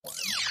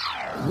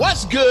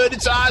What's good?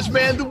 It's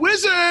Ozman the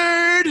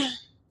Wizard.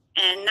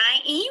 And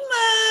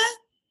Naima.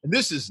 And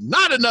this is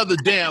not another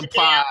damn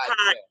podcast.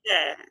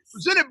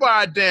 Presented by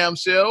our damn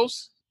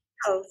selves.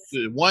 Oh.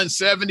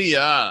 170,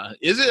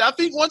 is it? I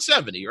think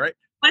 170, right?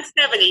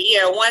 170,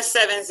 yeah,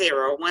 170,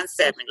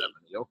 170.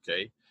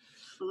 Okay.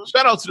 Mm-hmm.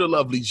 Shout out to the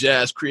lovely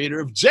jazz creator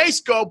of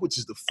J-Scope, which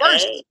is the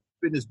first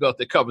fitness belt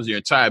that covers your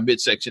entire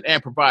midsection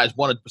and provides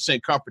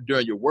 100% comfort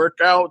during your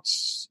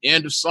workouts.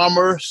 End of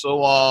summer,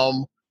 so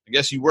I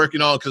guess you're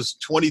working on, because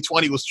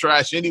 2020 was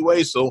trash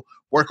anyway, so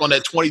work on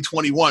that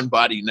 2021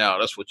 body now.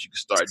 That's what you can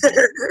start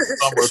doing.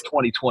 Summer of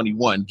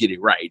 2021, get it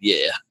right,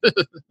 yeah.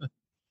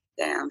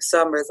 Damn,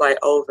 summer's like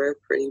over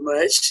pretty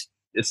much.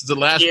 This is the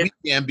last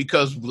weekend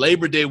because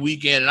Labor Day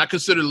weekend, and I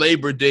consider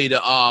Labor Day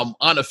the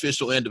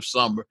unofficial end of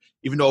summer,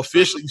 even though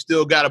officially you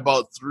still got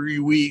about 3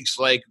 weeks,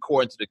 like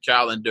according to the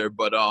calendar.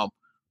 But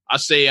I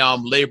say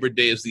Labor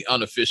Day is the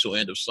unofficial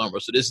end of summer,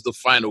 so this is the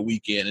final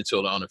weekend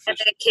until the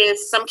unofficial. And then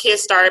some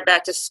kids started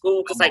back to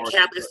school because like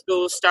Catholic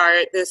schools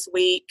started this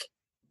week,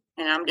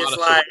 and I'm just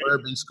like,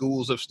 urban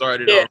schools have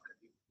started already.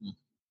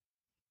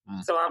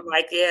 So I'm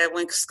like,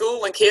 when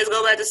kids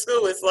go back to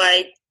school, it's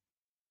like,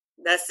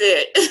 that's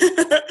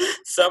it.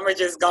 Summer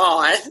just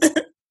gone.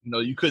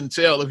 You couldn't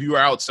tell if you were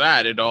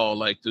outside at all.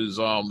 Like there's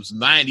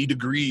 90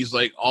 degrees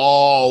like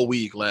all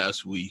week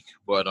last week,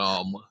 but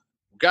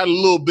got a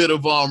little bit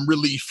of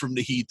relief from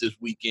the heat this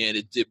weekend.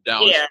 It dipped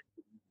down,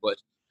 but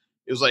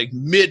it was like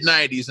mid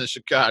 90s in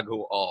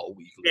Chicago all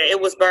week. Yeah, it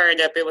was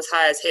burned up. It was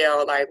high as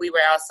hell. Like we were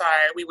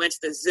outside. We went to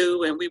the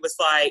zoo, and we was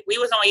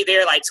only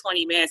there like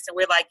 20 minutes, and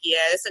we're like,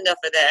 it's enough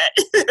of that.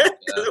 It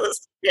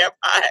was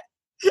hot.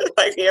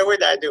 Like, we're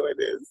not doing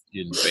this.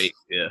 Getting baked,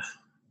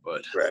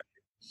 but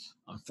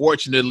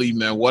unfortunately,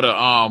 man, what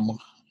a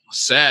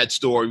sad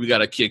story. We got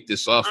to kick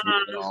this off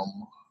with.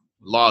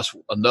 Lost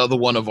another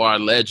one of our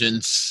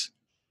legends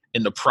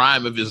in the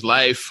prime of his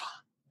life,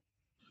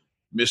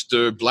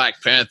 Mr.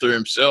 Black Panther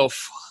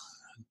himself,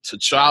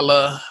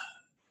 T'Challa,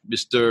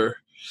 Mr.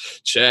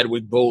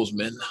 Chadwick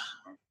Boseman,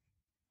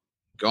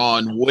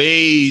 gone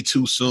way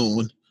too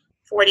soon.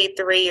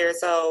 43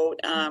 years old,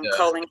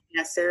 colon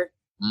cancer.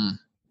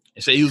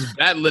 They say he was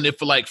battling it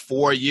for like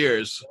 4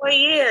 years. 4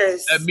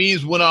 years. That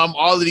means when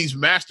all of these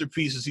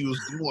masterpieces he was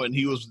doing,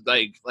 he was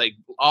he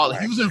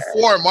was in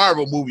 4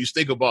 Marvel movies.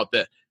 Think about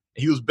that.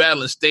 He was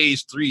battling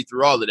stage 3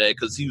 through all of that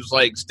because he was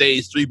like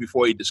stage 3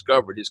 before he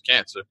discovered his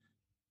cancer.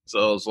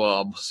 So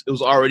it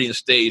was already in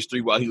stage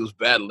 3 while he was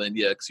battling.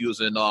 Yeah, because he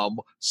was in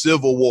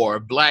Civil War,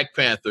 Black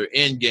Panther,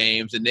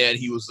 Endgames, and then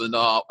he was in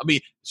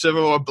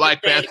Civil War,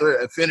 Black Panther,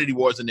 Infinity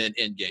Wars, and then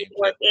Endgame.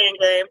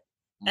 Endgame.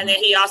 And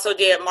then he also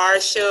did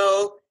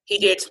Marshall. He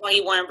did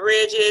 21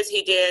 Bridges.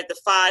 He did The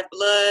Five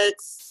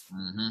Bloods.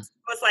 Mm-hmm.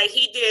 It's like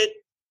he did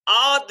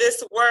all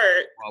this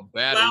work while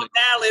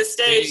battling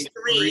stage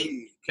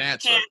 3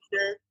 cancer.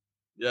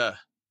 Yeah.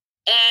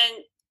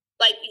 And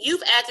like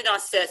you've acted on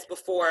sets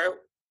before.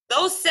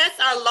 Those sets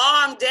are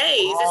long days.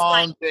 It's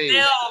like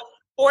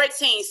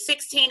 14,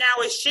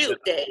 16-hour shoot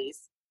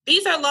days.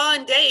 These are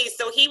long days.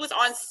 So he was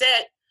on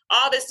set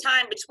all this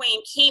time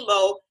between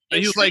chemo. And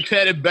he was like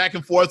headed back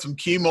and forth from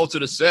chemo to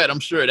the set.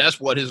 I'm sure that's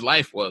what his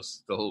life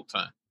was the whole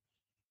time.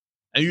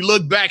 And you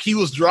look back, he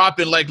was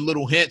dropping like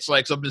little hints.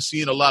 Like I've been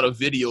seeing a lot of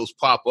videos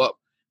pop up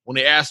when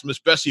they asked him,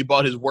 especially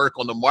about his work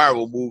on the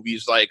Marvel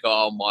movies. Like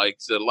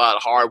said a lot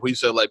of hard. He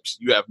said like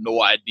you have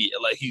no idea.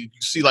 Like you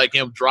see like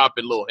him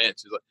dropping little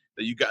hints. He's like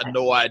that you got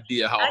no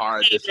idea how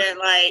hard this is.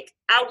 Like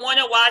I want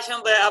to watch him,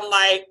 but I'm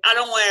like I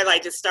don't want to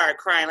like just start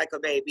crying like a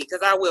baby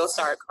because I will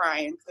start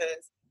crying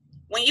because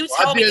when you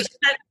told me.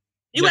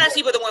 You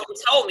actually were the one who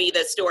told me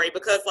that story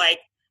because, like,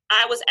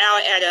 I was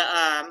out at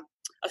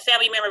a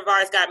family member of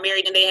ours got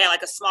married and they had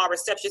like a small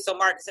reception. So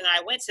Marcus and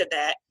I went to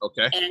that.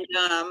 Okay. And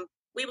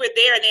we were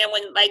there, and then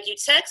when like you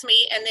text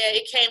me, and then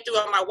it came through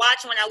on my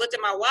watch. And when I looked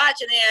at my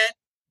watch, and then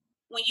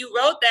when you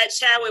wrote that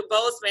Chadwick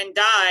Boseman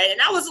died,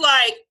 and I was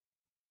like,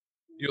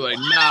 "You're like,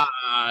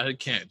 nah, it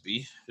can't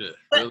be." Yeah,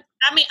 but really?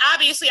 I mean,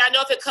 obviously, I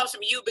know if it comes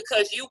from you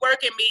because you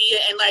work in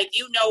media and like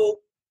you know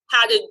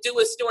how to do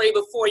a story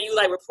before you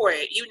like report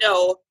it. You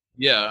know.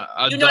 Yeah,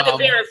 you know how to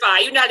verify.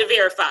 You know how to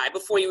verify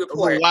before you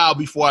report. A while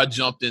before I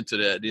jumped into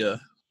that, yeah.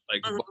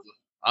 Like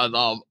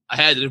I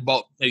had it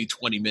about maybe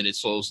 20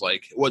 minutes, so it was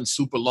like it wasn't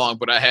super long,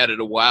 but I had it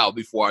a while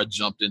before I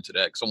jumped into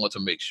that because I wanted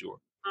to make sure.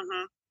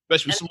 Mm-hmm.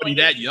 Especially when somebody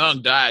that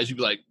young dies, you'd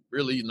be like,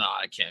 really?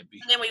 Nah, it can't be.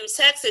 And then when you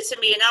texted to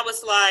me, and I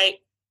was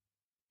like,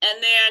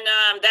 and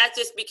then that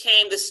just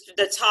became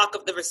the talk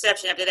of the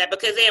reception after that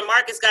because then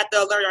Marcus got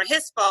the alert on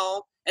his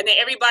phone, and then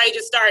everybody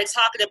just started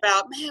talking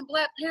about, man,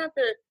 Black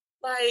Panther.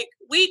 Like,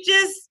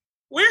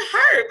 we're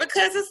hurt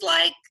because it's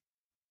like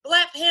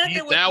Black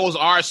Panther. That was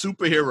our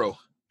superhero.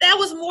 That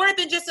was more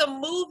than just a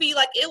movie.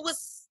 Like, it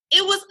was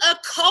a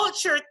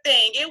culture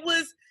thing. It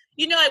was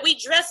you know, like we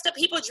dressed up.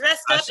 People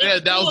dressed up. I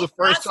said that was the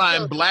first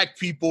time Black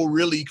people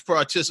really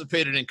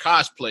participated in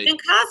cosplay.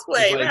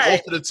 Like, right?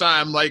 Most of the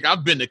time, like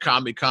I've been to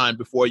Comic-Con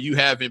before. You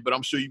haven't, but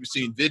I'm sure you've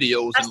seen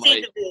videos. I've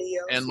seen the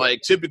videos. And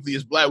like typically,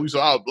 it's Black. We say,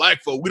 "Oh,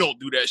 Black folk, we don't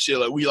do that shit."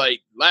 Like we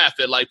like laugh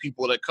at like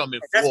people that come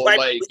in full,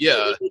 like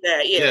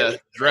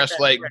dressed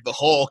like the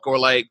Hulk or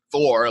like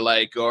Thor, or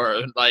like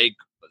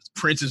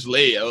Princess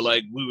Leia. Or,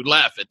 like we would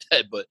laugh at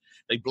that, but.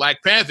 Like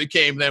Black Panther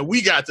came, then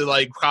we got to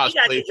like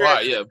cosplay.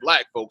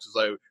 Black folks is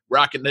like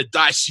rocking the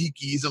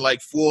dashikis and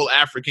like full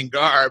African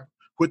garb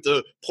with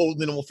the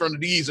holding them in front of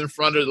these in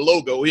front of the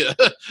logo. Yeah.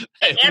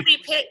 And every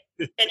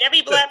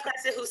Black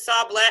person who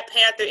saw Black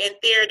Panther in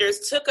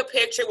theaters took a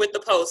picture with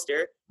the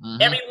poster.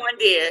 Mm-hmm. Everyone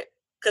did,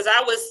 because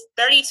I was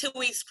 32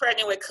 weeks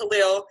pregnant with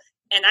Khalil,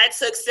 and I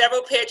took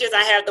several pictures.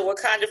 I have the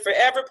Wakanda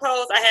Forever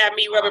pose. I had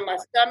me rubbing my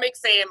stomach,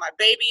 saying my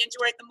baby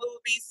enjoyed the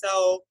movie.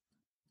 So.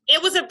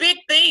 It was a big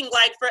thing,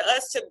 like, for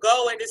us to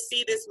go and to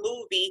see this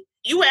movie.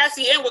 You were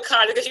actually in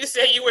Wakanda because you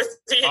said you were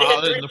seeing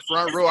it in the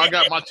front row. I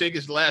got my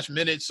tickets last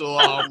minute, so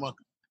I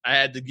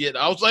had to get.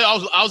 I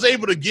was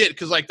able to get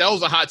because like that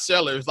was a hot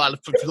seller. It's like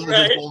people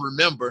just won't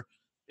remember.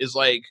 It's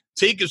like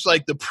tickets,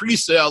 like the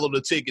pre-sale of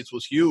the tickets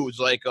was huge.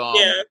 Like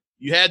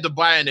you had to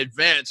buy in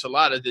advance. A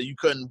lot of that you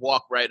couldn't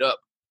walk right up.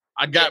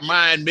 I got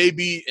mine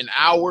maybe an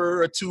hour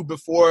or two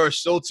before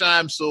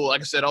showtime. So, like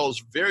I said, I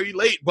was very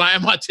late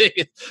buying my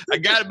tickets. I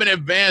got them in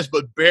advance,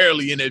 but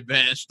barely in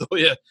advance. So,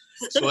 yeah.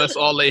 So that's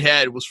all they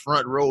had was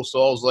front row.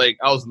 So I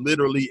was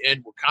literally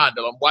in Wakanda.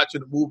 I'm watching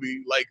the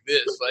movie like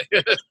this.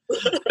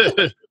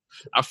 Like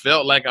I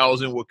felt like I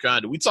was in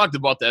Wakanda. We talked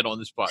about that on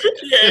this podcast.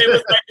 Yeah, it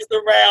was like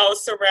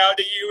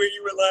surrounding you, and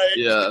you were like,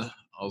 yeah.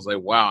 I was like,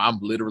 wow, I'm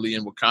literally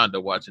in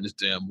Wakanda watching this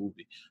damn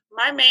movie.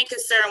 My main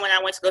concern when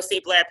I went to go see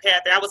Black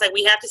Panther, I was like,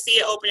 we have to see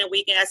it opening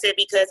weekend. I said,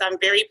 because I'm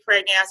very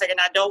pregnant. I was like, and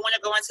I don't want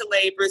to go into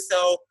labor,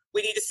 so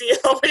we need to see it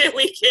opening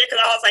weekend.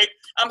 Because I was like,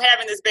 I'm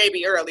having this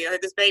baby early.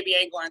 Like, this baby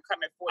ain't going to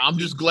come in 40 I'm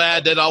just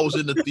glad that I was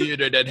in the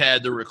theater that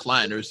had the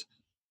recliners.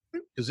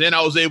 Because then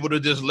I was able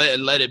to just let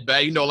it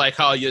back. You know, like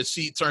how your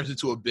seat turns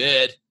into a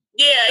bed.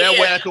 Yeah, that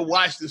way I could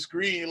watch the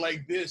screen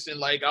like this, and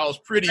like I was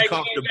pretty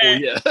comfortable.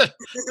 Yeah,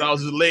 so I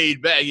was just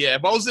laid back. Yeah,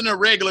 if I was in a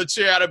regular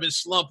chair, I'd have been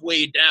slumped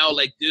way down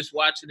like this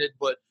watching it.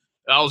 But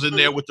I was in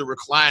there with the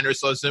recliner,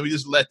 so I said, "We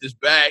just let this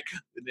back."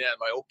 And then I'm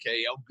like,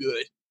 "Okay, I'm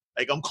good."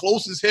 Like I'm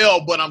close as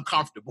hell, but I'm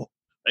comfortable.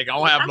 Like I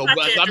don't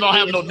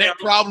have no neck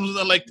problems or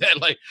nothing like that.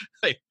 Like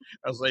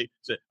I was like,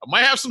 I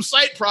might have some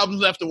sight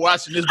problems after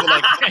watching this, but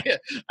like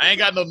I ain't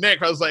got no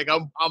neck. I was like,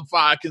 I'm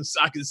fine.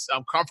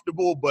 I'm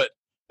comfortable, but.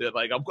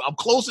 Like I'm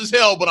close as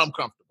hell, but I'm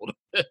comfortable.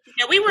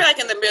 Yeah, we were like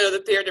in the middle of the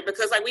theater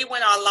because like we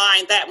went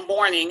online that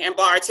morning and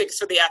bought our tickets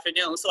for the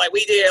afternoon. So like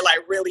we did it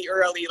like really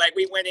early. Like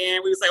we went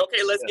in, we was like,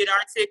 okay, let's get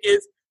our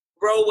tickets,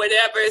 row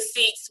whatever,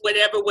 seats,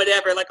 whatever.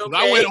 Like okay.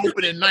 I went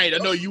opening night. I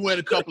know you went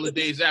a couple of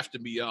days after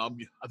me. I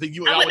think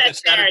you went out that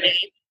Saturday.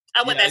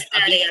 I went that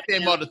Saturday. I think you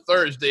came out a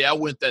Thursday. I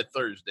went that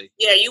Thursday.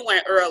 Yeah, you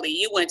went early.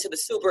 You went to the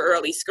super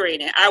early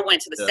screening. I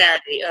went to the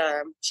Saturday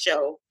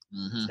show.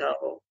 Mm-hmm.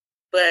 So,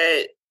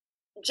 but.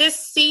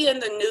 Just seeing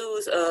the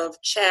news of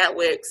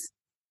Chadwick's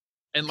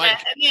and like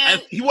he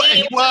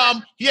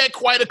had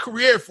quite a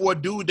career for a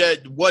dude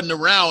that wasn't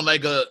around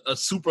like a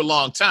super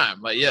long time.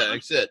 Like like I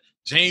said,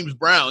 James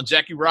Brown,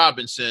 Jackie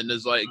Robinson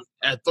is like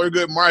at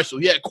Thurgood Marshall.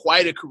 He had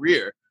quite a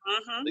career.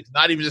 Mm-hmm. Like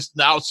not even just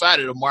outside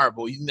of the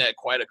Marvel, he had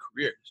quite a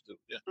career. Still,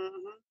 yeah.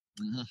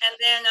 Mm-hmm. Mm-hmm. And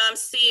then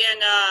seeing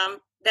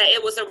that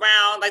it was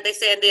around, like they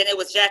said, then it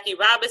was Jackie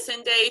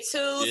Robinson Day too.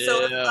 Yeah.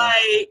 So it's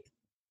like.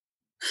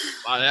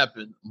 What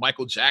happened?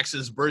 Michael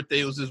Jackson's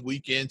birthday was this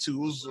weekend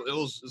too.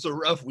 It's a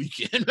rough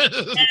weekend.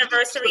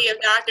 Anniversary of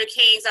Dr.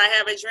 King's "I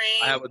Have a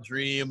Dream." I Have a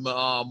Dream.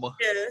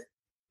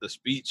 The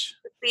speech.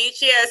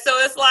 Yeah. So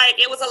it's like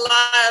it was a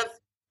lot of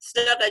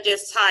stuff that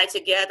just tied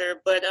together.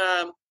 But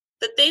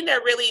the thing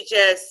that really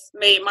just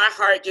made my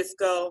heart just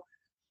go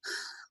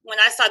when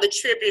I saw the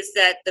tributes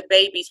that the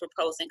babies were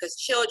posting, because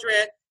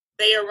children.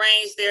 They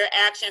arranged their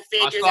action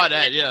figures. I saw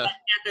that, yeah.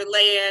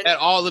 At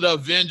all of the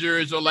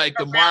Avengers or like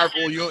the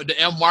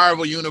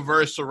Marvel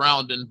universe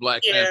surrounding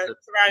Black Panther.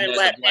 Surrounding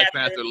Black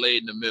Panther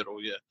laid in the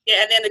middle, yeah.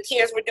 Yeah, and then the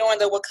kids were doing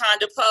the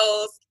Wakanda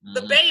pose. Mm-hmm.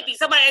 The babies,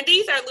 and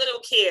these are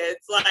little kids,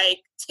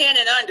 like 10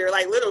 and under,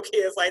 like little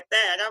kids like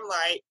that. I'm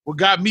like. What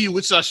got me,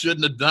 which I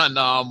shouldn't have done,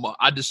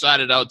 I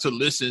decided to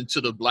listen to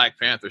the Black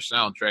Panther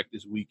soundtrack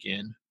this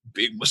weekend.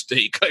 Big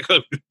mistake.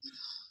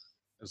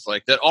 It's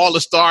like that. All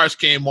the stars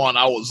came on.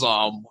 I was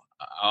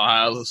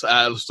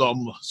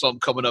something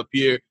coming up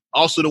here.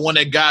 Also, the one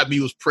that got me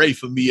was "Pray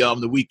for Me."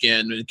 The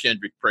weekend and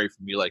Kendrick "Pray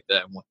for Me" like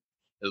that one.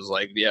 It was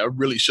like, I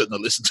really shouldn't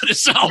have listened to the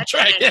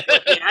soundtrack.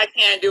 I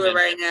can't do it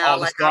right now. All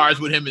the stars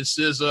with him and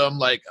SZA. I'm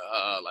like,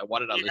 why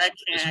did I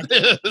listen to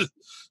this?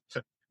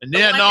 And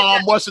then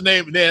what's the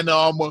name? Then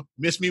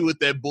Miss Me with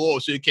That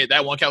Bullshit.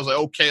 That one, I was like,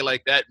 okay,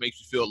 like that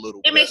makes you feel a little.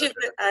 It makes you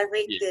feel. I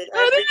ranked it.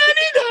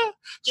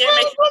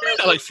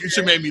 Like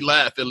Future made me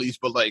laugh at least,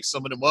 but like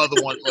some of them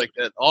other ones like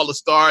that, all the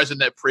stars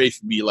and that "Pray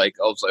for Me." Like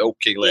I was like,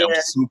 okay, like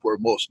I'm super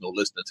emotional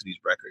listening to these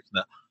records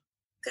now.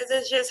 because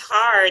it's just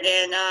hard.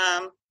 And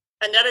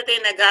another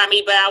thing that got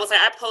me, but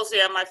I posted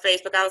it on my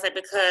Facebook. I was like,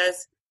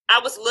 because I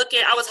was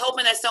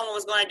hoping that someone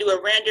was going to do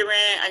a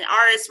rendering, an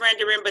artist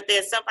rendering, but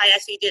then somebody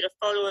actually did a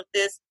photo of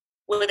this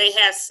where they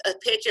have a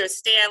picture of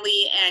Stan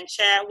Lee and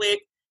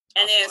Chadwick,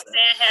 and then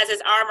Stan has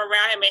his arm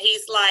around him, and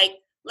he's like,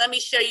 "Let me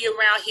show you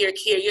around here,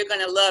 kid. You're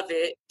gonna love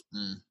it."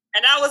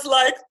 And I was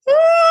like,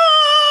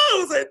 I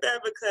was like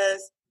that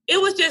because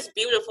it was just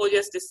beautiful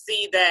just to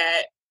see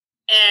that.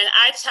 And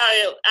I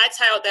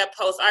titled that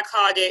post, I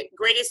called it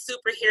 "Greatest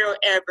Superhero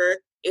Ever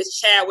is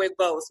Chadwick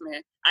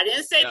Boseman." I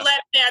didn't say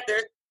Black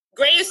Panther.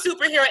 Greatest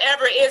superhero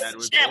ever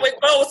is Chadwick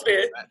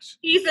Boseman.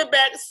 He's the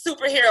best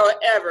superhero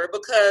ever,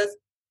 because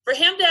for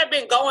him to have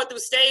been going through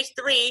stage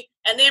 3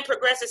 and then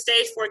progress to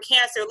stage 4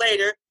 cancer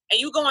later, and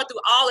you going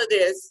through all of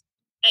this,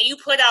 and you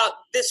put out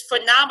this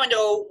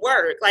phenomenal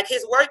work. Like,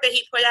 his work that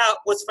he put out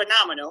was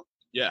phenomenal.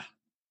 Yeah,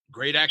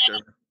 great actor.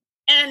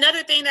 And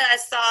another thing that I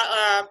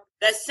saw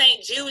that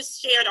St. Jude's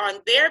shared on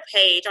their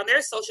page, on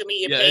their social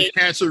media page.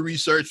 Yeah, cancer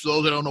research. For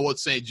those that don't know what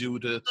St.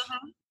 Jude is.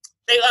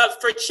 They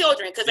for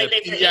children, because they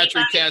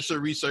pediatric cancer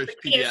research,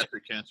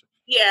 pediatric cancer.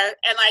 Yeah,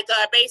 and like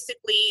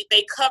basically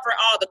they cover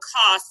all the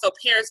costs, so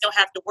parents don't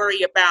have to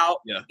worry about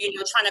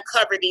trying to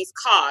cover these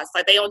costs.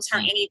 Like, they don't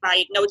turn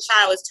anybody, no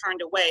child is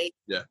turned away.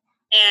 Yeah,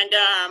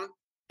 and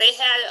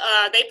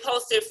they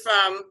posted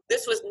from,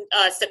 this was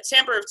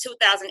September of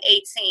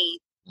 2018,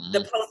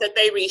 the post that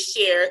they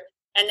reshared,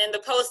 and then the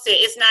post said,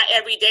 "It's not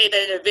every day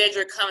that an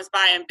Avenger comes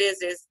by in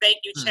business. Thank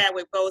you,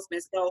 Chadwick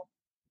Boseman." So,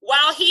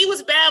 while he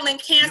was battling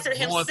cancer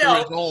himself,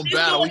 his own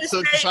battle, he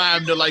took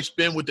time to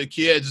spend with the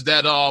kids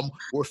that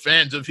were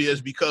fans of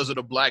his because of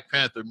the Black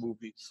Panther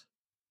movies.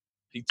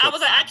 I was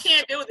like, I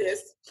can't do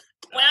this.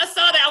 When I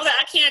saw that, I was like,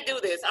 I can't do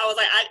this. I was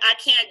like, I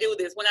can't do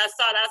this. When I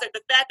saw that, I was like,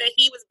 the fact that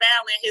he was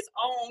battling his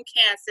own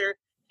cancer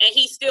and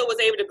he still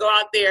was able to go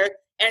out there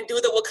and do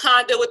the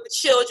Wakanda with the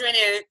children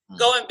and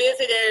go and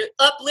visit and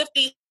uplift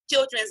these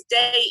children's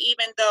day,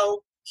 even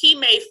though he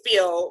may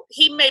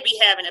be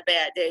having a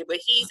bad day,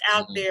 but he's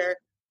out there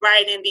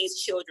writing in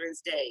these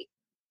children's day.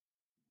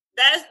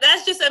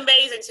 That's just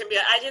amazing to me.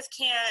 I just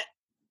can't.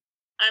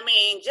 I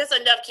mean, just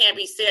enough can't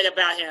be said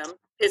about him,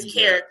 his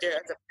character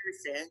as a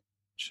person.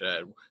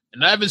 Chad,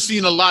 and I haven't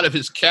seen a lot of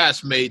his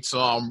castmates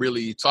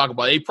really talk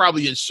about it. They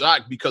probably in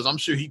shock, because I'm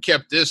sure he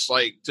kept this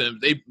a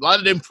lot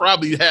of them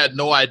probably had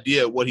no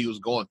idea what he was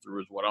going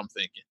through, is what I'm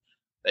thinking.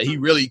 That he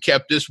really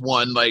kept this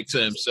one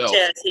to himself.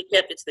 Yes, he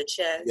kept it to the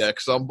chest. Yeah,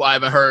 because I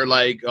haven't heard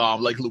like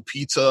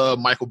Lupita,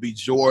 Michael B.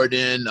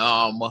 Jordan,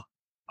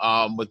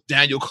 with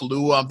Daniel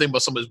Kaluuya. I'm thinking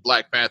about some of his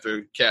Black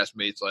Panther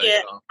castmates.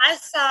 I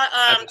saw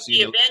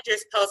the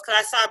Avengers post, because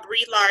I saw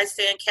Brie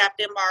Larson,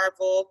 Captain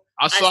Marvel.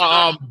 I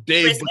saw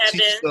Dave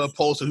Bautista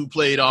post, who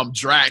played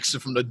Drax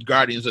from the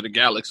Guardians of the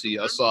Galaxy.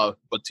 I saw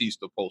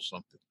Bautista post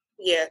something.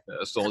 Yeah,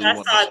 that's the only one.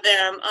 I saw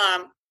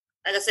them.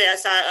 Like I said, I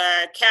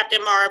saw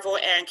Captain Marvel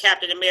and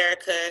Captain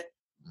America,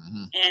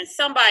 and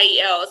somebody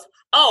else.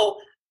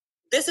 Oh,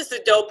 this is the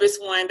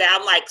dopest one that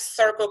I'm like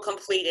circle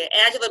completed.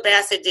 Angela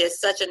Bassett did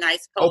such a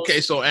nice post.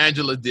 Okay, so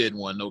Angela did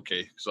one.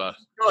 Okay, so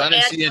I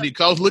didn't see any.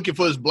 Cause I was looking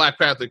for his Black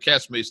Panther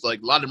castmates.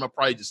 Like, a lot of them are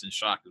probably just in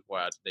shock. Is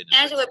why I didn't.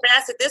 Angela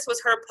Bassett, this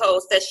was her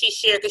post that she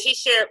shared, because she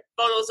shared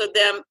photos of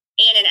them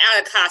in and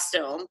out of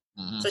costume.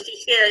 So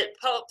she shared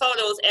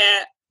photos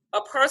at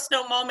a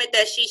personal moment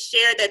that she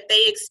shared that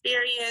they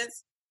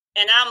experienced.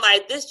 And I'm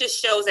like, this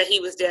just shows that he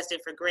was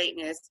destined for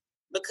greatness,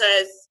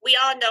 because we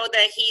all know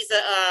that he's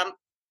a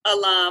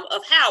alum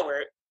of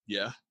Howard.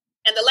 Yeah.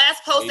 And the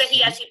last post that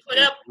he actually put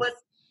up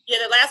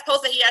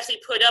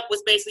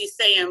was basically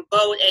saying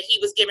vote, and he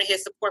was giving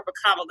his support for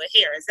Kamala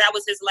Harris. That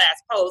was his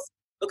last post,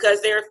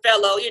 because they're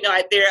fellow,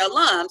 they're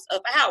alums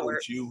of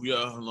Howard.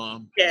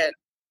 Alum. Yeah.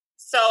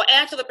 So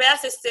Angela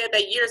Bassett said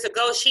that years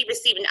ago she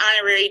received an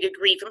honorary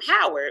degree from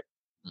Howard.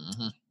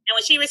 And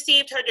when she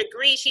received her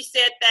degree, she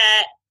said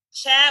that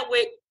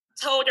Chadwick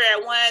told her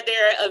at one of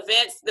their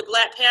events, the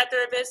Black Panther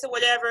events or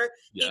whatever,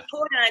 he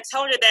pulled her and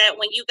told her that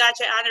when you got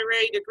your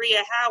honorary degree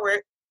at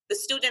Howard, the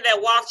student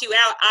that walked you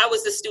out, I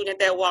was the student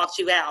that walked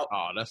you out.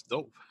 Oh, that's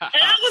dope. And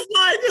I was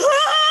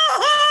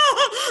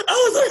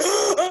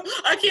like,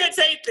 I can't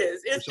take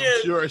this.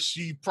 I'm sure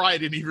she probably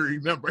didn't even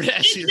remember that.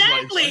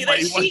 Exactly.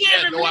 She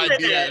had no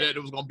idea that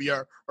it was going to be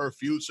her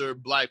future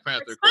Black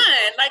Panther. Her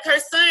son, like her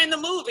son in the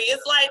movie.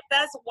 It's like,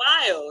 that's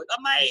wild.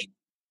 I'm like,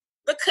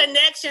 the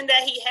connection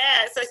that he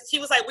had. So he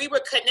was like, we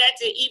were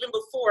connected even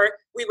before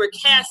we were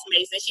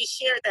castmates. And she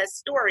shared that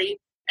story.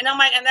 And I'm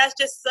like, and that's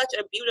just such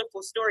a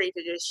beautiful story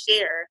to just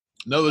share.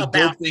 Another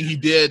dope thing he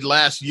did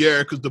last year,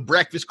 because the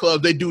Breakfast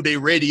Club, they do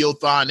their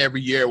radiothon every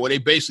year where they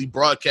basically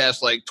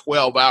broadcast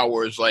 12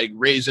 hours,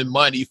 raising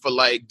money for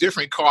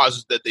different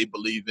causes that they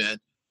believe in.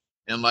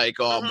 And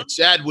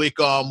Chadwick,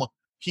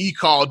 he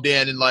called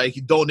in and he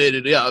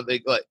donated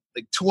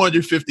like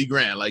 250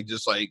 grand,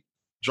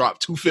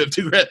 dropped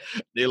 250 grand.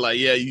 They're like,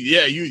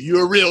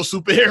 you're a real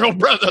superhero,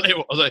 brother. They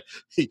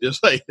was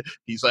like,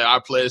 he's like, I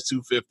pledge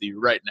 250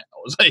 right now. I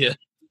was like,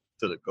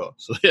 to the call.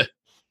 So yeah.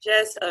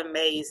 Just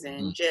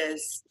amazing.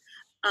 Just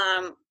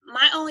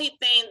My only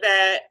thing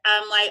that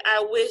I'm like,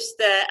 I wish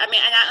that, I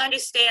mean, and I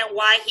understand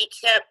why he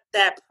kept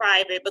that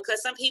private,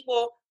 because some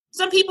people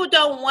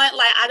don't want,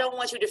 like, I don't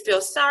want you to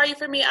feel sorry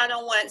for me. I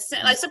don't want,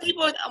 like, some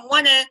people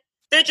want to,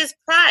 they're just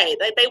pride.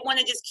 Like, they want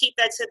to just keep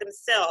that to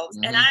themselves.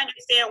 And I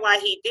understand why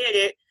he did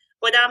it.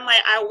 But I'm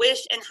like, I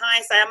wish in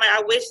hindsight, I'm like,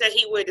 I wish that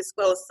he would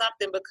disclose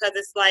something, because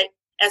it's like,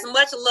 as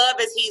much love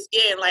as he's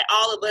getting, like,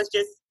 all of us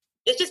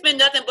it's just been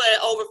nothing but an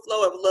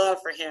overflow of love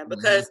for him.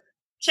 Because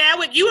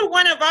Chadwick, you were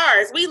one of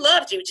ours. We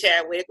loved you,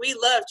 Chadwick. We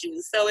loved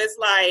you. So it's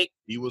like,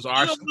 he was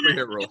our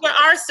superhero. You were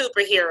our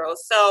superhero.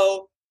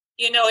 So,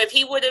 you know, if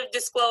he would have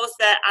disclosed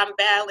that I'm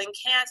battling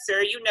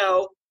cancer, you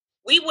know,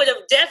 we would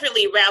have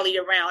definitely rallied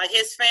around. Like,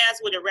 his fans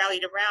would have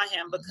rallied around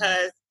him,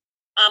 because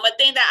a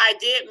thing that I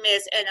did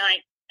miss, and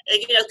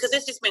you know, because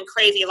it's just been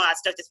crazy, a lot of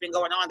stuff that's been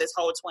going on this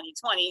whole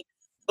 2020.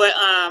 But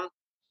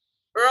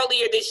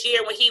earlier this year,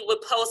 when he would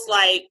post,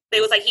 like,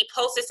 they was like, he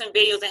posted some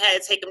videos and had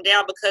to take them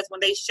down, because when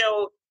they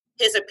showed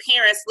his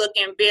appearance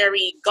looking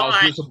very gone.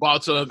 I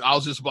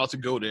was just about to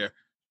go there.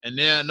 And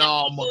then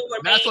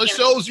that's what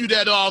shows you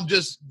that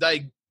just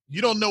like,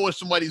 you don't know what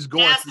somebody's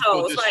going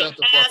through.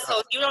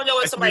 Assholes. You don't know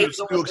what somebody's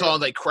going through.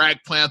 Like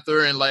Crack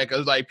Panther, and like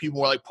people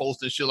were like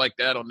posting shit like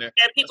that on there.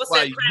 Yeah, people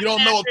said you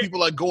don't know what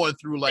people are going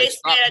through. Like,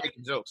 stop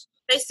making jokes.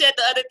 They said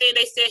the other thing,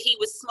 they said he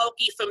was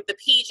Smokey from the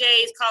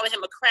PJs, calling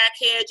him a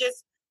crackhead,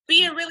 just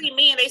being really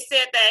mean. They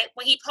said that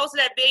when he posted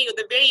that video,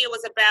 the video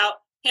was about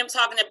him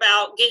talking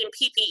about getting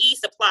PPE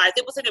supplies.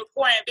 It was an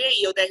important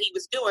video that he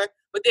was doing,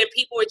 but then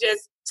people were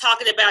just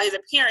talking about his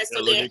appearance.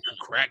 So then,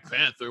 Crack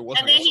Panther.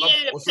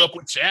 What's up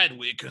with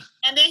Chadwick?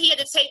 And then he had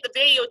to take the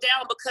video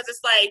down, because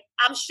it's like,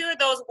 I'm sure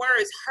those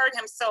words hurt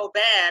him so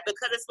bad,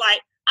 because it's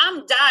like,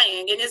 I'm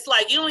dying, and it's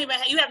like, you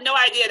have no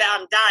idea that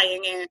I'm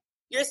dying, and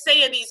you're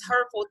saying these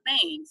hurtful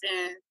things,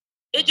 and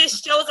it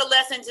just shows a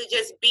lesson to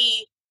just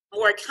be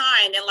more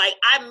kind. And like,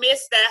 I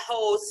missed that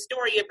whole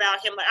story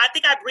about him. Like, I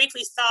think I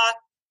briefly saw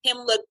him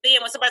look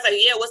thin when somebody's like,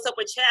 yeah, what's up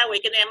with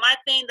Chadwick? And then my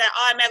thing that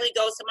automatically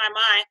goes to my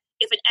mind,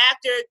 if an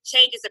actor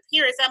changes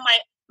appearance, I'm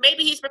like,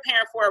 maybe he's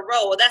preparing for a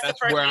role. That's the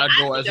first where thing I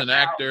go as an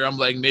actor. I'm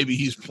like, maybe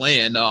he's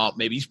playing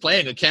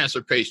a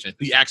cancer patient.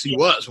 He actually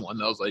was one.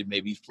 I was like,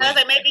 maybe he's playing. I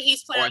was like, maybe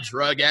he's playing, or a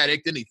drug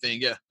addict,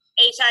 anything. Yeah.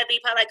 HIV,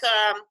 probably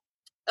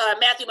like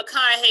Matthew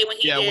McConaughey when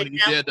he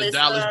did the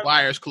Dallas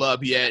Buyers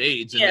Club, he had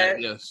AIDS.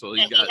 So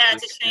he had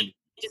to change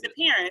his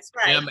appearance,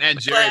 right? Him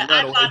and Jared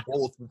Leto, they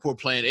both were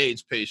playing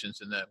AIDS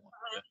patients in that one.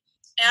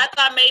 And I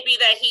thought maybe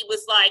that he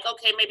was like,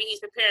 okay, maybe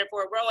he's preparing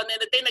for a role. And then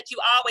the thing that you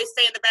always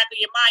say in the back of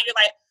your mind, you're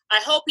like, I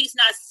hope he's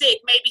not sick.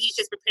 Maybe he's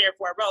just preparing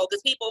for a role.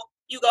 Because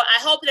you go, I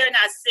hope they're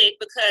not sick,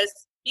 because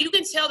you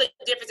can tell the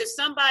difference. If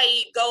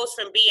somebody goes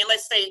from being,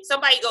 let's say,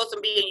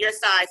 your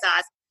size,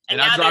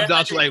 and I dropped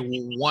down to like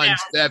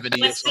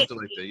 170 or something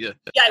like that. Yeah.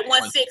 Yeah,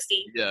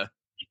 160. Yeah.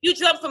 If you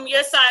jump from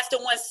your size to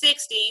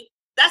 160,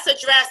 that's a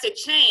drastic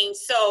change.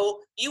 So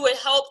you would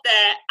hope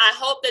that, I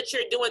hope that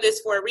you're doing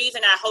this for a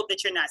reason. I hope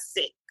that you're not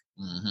sick.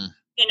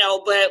 You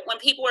know, but when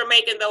people were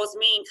making those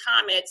mean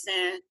comments,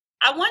 and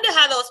I wonder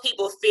how those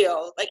people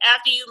feel. Like,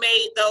 after you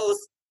made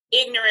those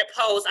ignorant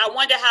posts, I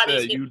wonder how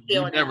these people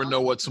feel. You never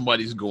know what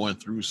somebody's going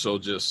through, so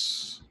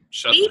just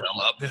shut the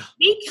hell up.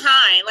 Be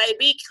kind. Like,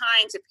 be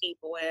kind to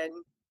people. And,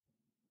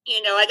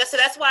 you know, like I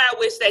said, that's why I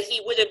wish that he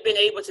would have been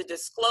able to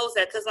disclose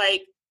that, because,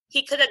 like,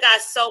 he could have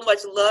got so much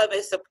love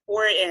and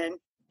support and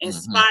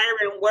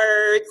inspiring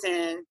words.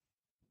 And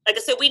like I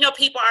said, we know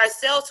people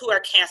ourselves who are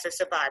cancer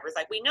survivors.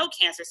 Like, we know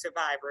cancer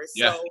survivors.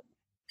 Yeah. So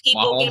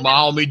people, my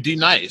homie D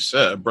Nice,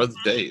 brother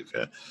Dave.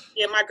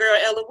 Yeah, my girl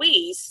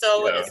Eloise.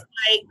 So it's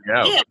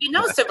like, we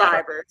know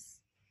survivors.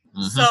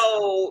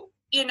 So,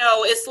 you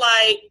know, it's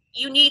like,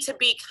 you need to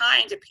be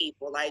kind to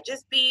people. Like,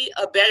 just be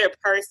a better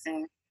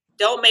person.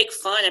 Don't make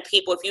fun of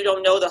people if you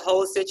don't know the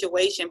whole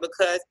situation,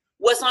 because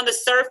what's on the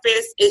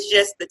surface is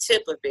just the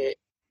tip of it.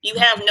 You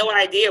have no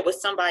idea what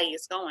somebody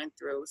is going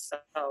through.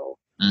 So,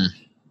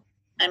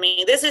 I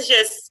mean, this is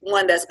just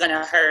one that's going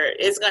to hurt.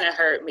 It's going to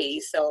hurt me.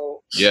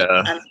 So,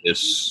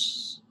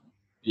 this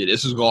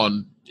is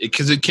going,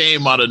 because it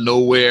came out of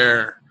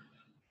nowhere.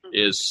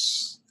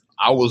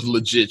 I was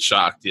legit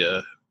shocked.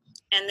 Yeah.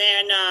 And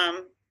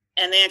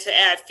then to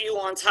add fuel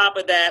on top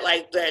of that,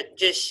 like, that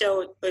just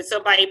showed, but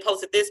somebody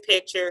posted this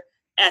picture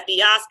at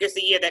the Oscars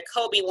the year that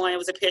Kobe won. It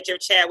was a picture of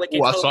Chadwick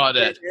and Kobe. I saw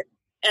that. Picture.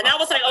 And I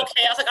was like,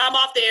 okay. I was like, I'm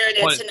off there. And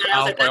then tonight,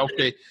 I was like,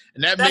 okay.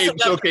 And that made me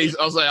showcase.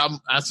 I was like,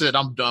 I said,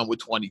 I'm done with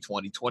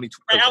 2020.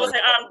 2020. I was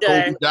like, I'm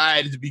done. Kobe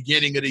died at the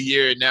beginning of the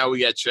year, and now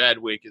we got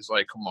Chadwick. It's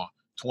like, come on.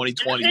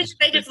 2020.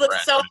 They just look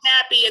so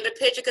happy in the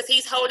picture, because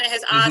he's holding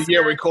his Oscar. The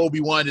year when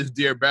Kobe won his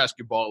Dear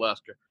Basketball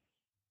Oscar.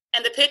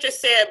 And the picture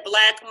said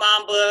Black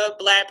Mamba,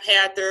 Black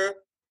Panther,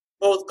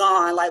 both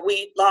gone. Like,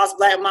 we lost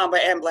Black Mamba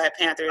and Black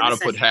Panther. I would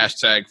have put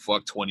hashtag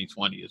fuck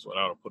 2020 is what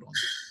I would have put on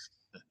there.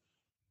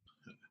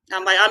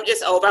 I'm like, I'm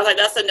just over. I was like,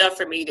 that's enough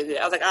for me to do.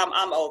 I was like,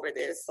 I'm over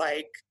this.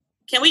 Like,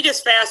 can we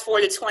just fast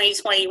forward to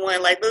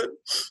 2021? Like,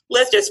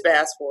 let's just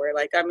fast forward.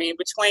 Like, I mean,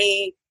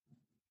 between,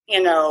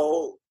 you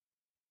know,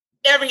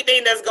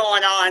 everything that's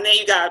going on. Then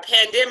you got a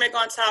pandemic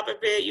on top of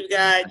it. You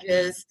got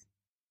just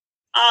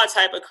all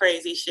type of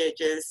crazy shit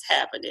just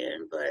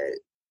happening. But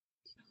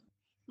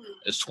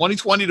is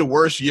 2020 the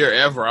worst year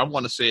ever? I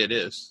want to say it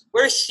is.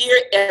 Worst year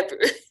ever.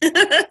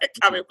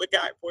 Comic book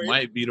guy for you.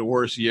 Might be the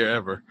worst year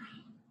ever.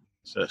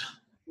 So.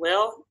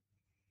 Well,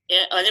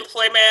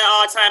 unemployment at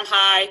all-time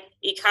high.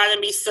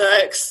 Economy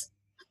sucks.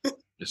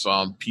 It's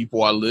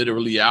people are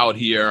literally out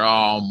here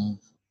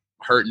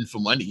hurting for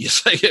money.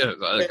 It's like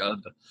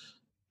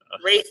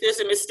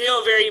racism is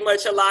still very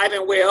much alive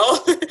and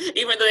well,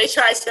 even though they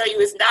try to tell you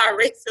it's not.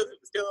 Racism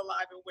is still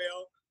alive and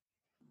well.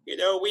 You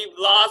know, we've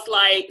lost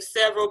like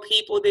several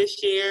people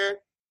this year.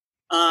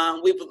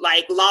 We've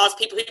like lost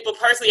people. People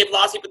personally have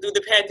lost people through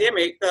the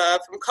pandemic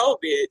from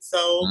COVID.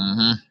 So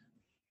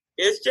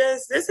it's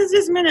just, this has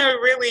just been a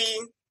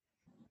really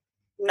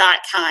not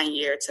kind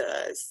year to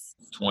us.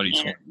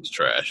 2020 is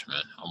trash,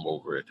 man. I'm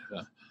over it.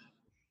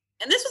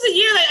 And this was a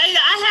year that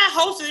I had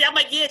hopes. I'm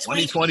like, yeah,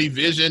 2020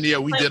 vision. Yeah,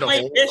 we did a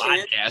whole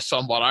podcast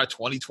talking about our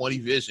 2020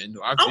 vision.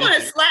 I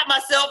want to slap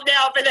myself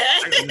down for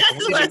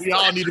that. We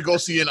all need to go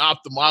see an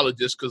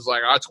ophthalmologist because,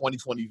 like, our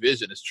 2020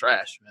 vision is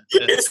trash, man.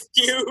 It's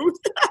huge.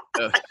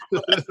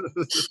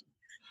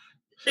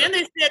 Then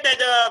they said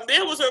that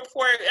there was a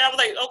report. And I was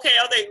like, okay.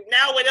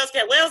 Now what else?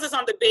 What else is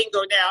on the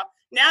bingo now?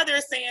 Now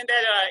they're saying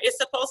that it's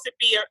supposed to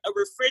be a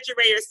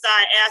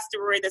refrigerator-sized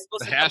asteroid that's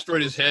supposed the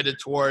asteroid is headed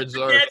towards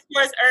Earth.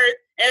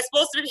 And it's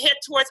supposed to head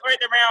towards Earth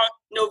around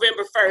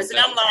November 1st. And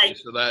I'm like,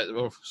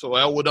 so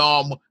that would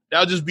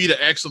that'll just be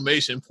the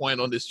exclamation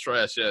point on this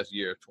trash ass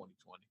year of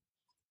 2020.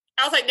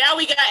 I was like, now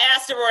we got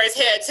asteroids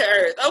headed to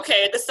Earth.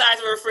 Okay, the size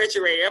of a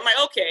refrigerator. I'm like,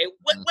 okay,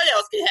 what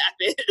else can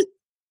happen?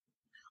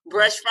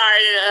 Brush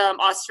fire in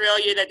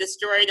Australia that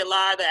destroyed a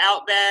lot of the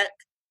outback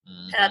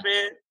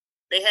happened.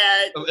 They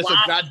had it's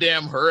a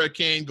goddamn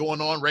hurricane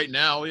going on right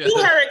now. Yeah. 2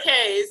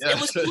 hurricanes. Yeah.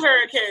 It was 2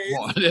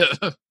 hurricanes.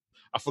 Yeah.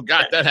 I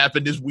forgot that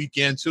happened this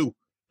weekend too.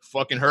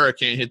 Fucking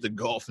hurricane hit the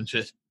Gulf and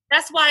shit.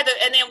 That's why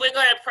and then we're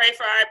gonna pray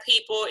for our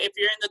people if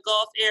you're in the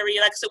Gulf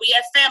area. Like, so we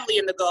have family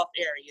in the Gulf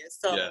area.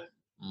 So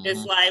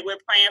it's like we're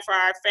praying for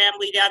our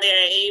family down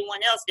there and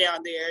anyone else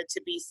down there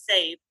to be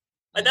safe.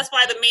 But that's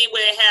why the meme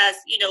where it has,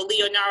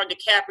 Leonardo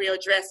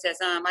DiCaprio dressed as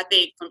I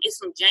think it's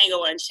from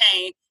Django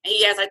Unchained, and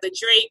he has like the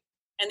Drake.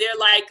 And they're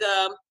like,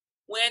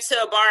 went to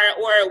a bar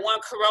and ordered 1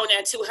 Corona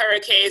and 2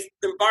 hurricanes.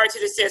 The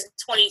bartender says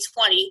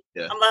 2020.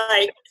 Yeah. I'm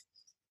like,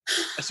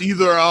 it's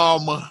either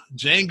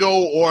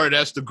Django or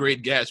that's the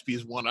Great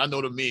Gatsby's one. I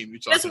know the meme.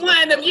 It's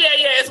one of them. Yeah,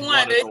 it's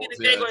one. It's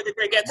the Django or the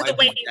Great Gatsby. Because the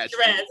way he's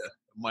dressed.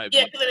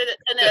 Yeah,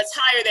 and the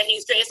attire that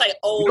he's dressed, it's like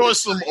old.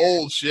 It's some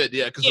old shit.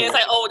 Yeah, it's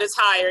like old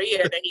attire.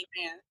 Yeah, that he's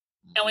in.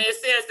 And when it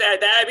says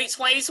that'd be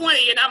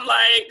 2020, and I'm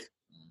like.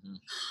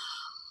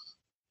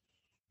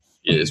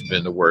 Yeah, it's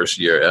been the worst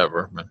year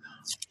ever, man.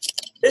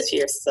 This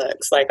year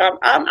sucks. Like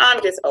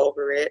I'm just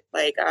over it.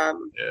 Like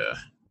I'm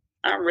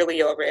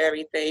really over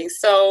everything.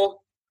 So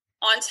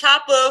on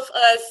top of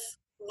us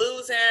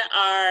losing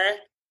our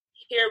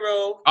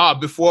hero.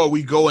 Before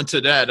we go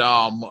into that,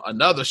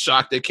 another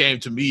shock that came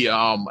to me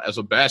as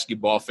a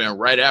basketball fan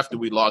right after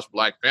we lost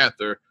Black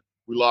Panther,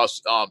 we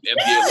lost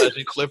NBA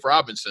legend Cliff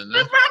Robinson.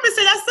 Cliff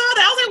Robinson, I saw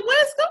that. I was like,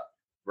 what is going on?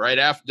 Right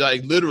after,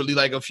 like, literally,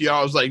 like, a few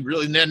hours, like,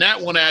 really, and then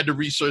that one I had to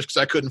research because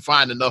I couldn't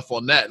find enough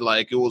on that.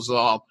 Like, it was,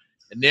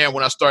 and then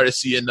when I started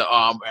seeing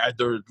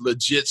the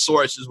legit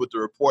sources with the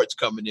reports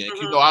coming in,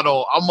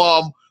 I'm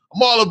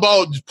all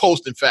about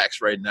posting facts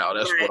right now.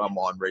 That's what I'm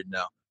on right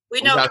now.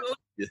 We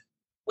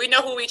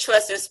know who we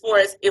trust in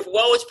sports. If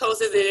Woj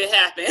posted it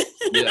happened.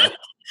 Yeah.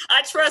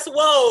 I trust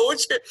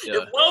Woj. Yeah.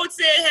 If Woj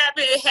said it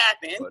happened, it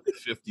happened.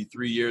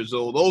 53 years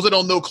old. Those that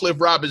don't know Cliff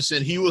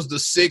Robinson, he was the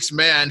 6th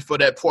man for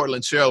that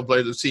Portland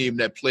Trailblazers team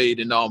that played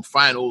in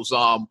finals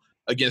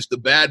against the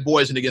Bad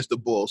Boys and against the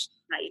Bulls.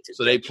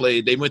 So they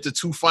went to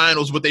 2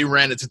 finals, but they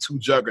ran into 2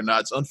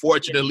 juggernauts.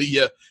 Unfortunately,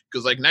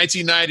 because like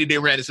 1990, they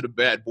ran into the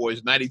Bad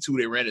Boys. 92,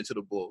 they ran into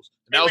the Bulls.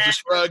 And that was the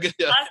shrug.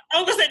 Yeah.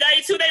 I was going to say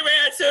 92, they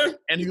ran into.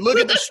 And you look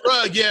at the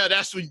shrug,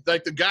 that's what,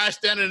 like the guy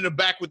standing in the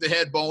back with the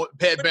headband,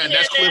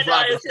 that's Cliff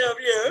Robinson.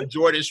 The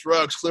Jordan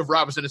shrugs, Cliff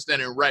Robinson is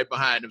standing right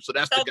behind him. So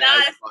that's the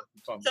guy.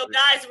 So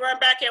guys run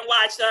back and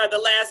watch The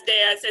Last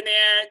Dance, and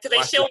then because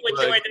they show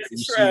what Jordan does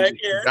the shrug.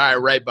 The guy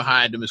right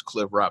behind him is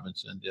Cliff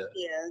Robinson. Yeah.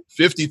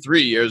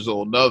 53 years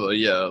old. Another,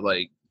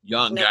 like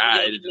young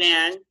guy.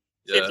 Man,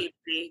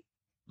 53.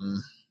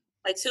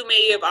 Like too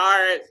many of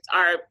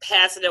are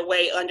passing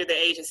away under the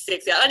age of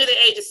 60. Under the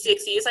age of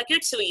 60, it's like you're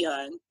too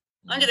young.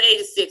 Under the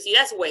age of 60,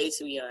 that's way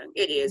too young.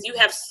 It is. You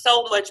have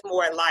so much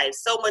more life,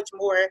 so much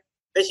more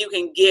that you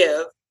can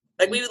give.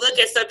 Like we look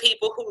at some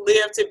people who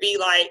live to be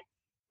like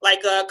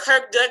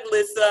Kirk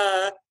Douglas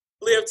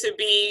lived to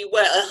be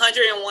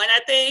 101, I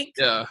think.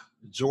 Yeah,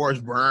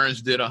 George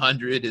Burns did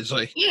 100. It's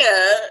like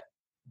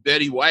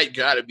Betty White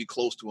got to be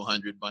close to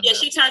 100 by now.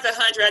 She turns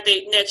 100, I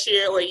think, next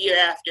year or a year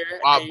after.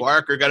 Bob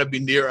Barker got to be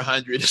near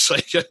 100. It's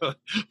like,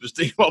 just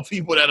think about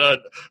people that are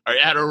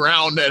at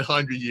around that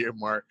 100-year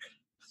mark.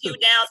 Hugh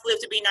Downs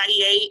lived to be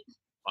 98.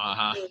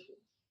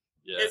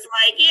 Yeah. It's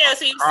like, yeah,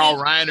 so you Carl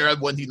see Reiner,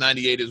 wasn't he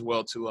 98 as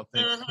well too, I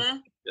think. Mm-hmm.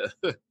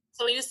 Yeah.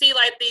 So you see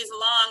like these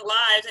long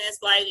lives, and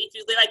it's like if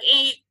you like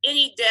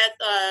any death,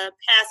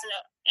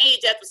 any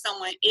death of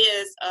someone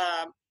is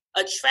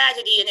a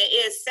tragedy, and it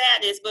is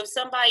sadness. But if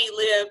somebody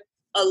lived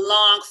a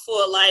long,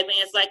 full life, and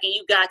it's like, and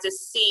you got to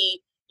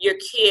see your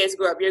kids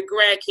grow up, your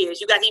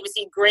grandkids, you got to even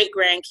see great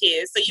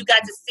grandkids. So you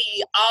got to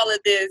see all of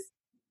this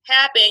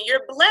happen.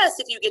 You're blessed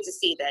if you get to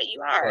see that.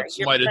 You are.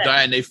 Somebody that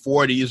died in their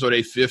 40s or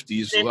their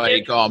 50s,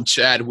 like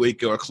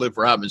Chadwick or Cliff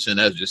Robinson,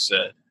 as just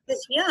said.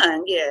 It's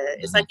young, yeah.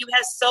 It's like you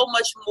have so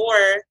much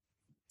more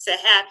to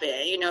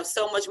happen, you know,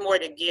 so much more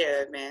to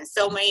give, man.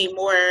 So many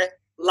more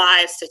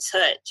lives to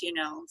touch, you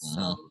know.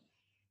 So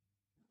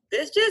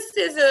this just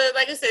is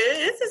like I said,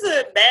 this is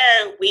a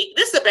bad week.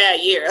 This is a bad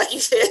year, like you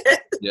said.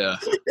 Yeah.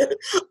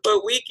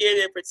 But weekend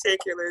in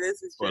particular,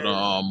 this is. But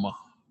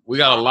we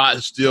got a lot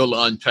still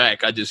to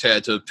unpack. I just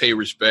had to pay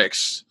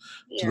respects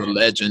to the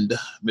legend,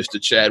 Mr.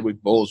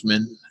 Chadwick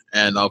Boseman,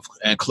 and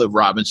Cliff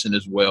Robinson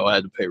as well. I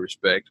had to pay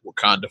respect.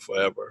 Wakanda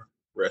forever.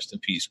 Rest in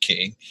peace,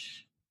 King.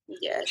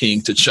 Yes.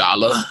 King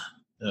T'Challa.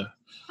 Yeah.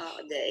 All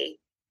day.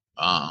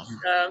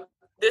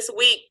 This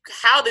week,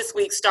 how this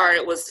week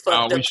started was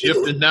fucked up. We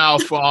shifted now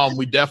from,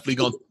 we definitely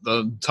going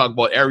to talk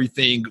about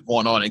everything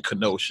going on in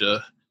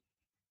Kenosha.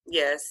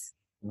 Yes.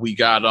 We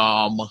got,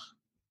 I'm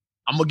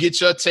going to get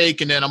your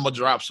take, and then I'm going to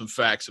drop some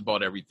facts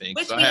about everything.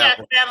 Which we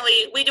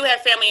do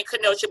have family in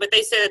Kenosha, but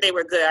they said that they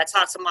were good. I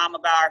talked to Mom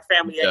about our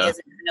family that is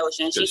in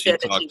Kenosha, and she said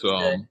that she's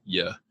good.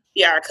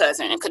 Yeah, our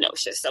cousin in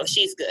Kenosha, so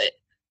she's good.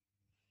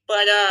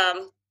 But,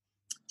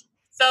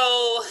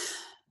 so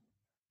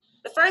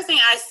the first thing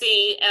I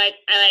see, and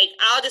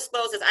I'll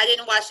disclose this, I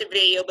didn't watch the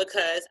video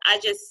because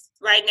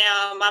right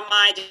now, my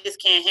mind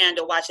just can't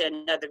handle watching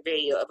another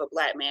video of a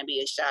black man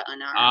being shot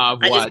unarmed. I've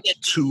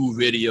watched 2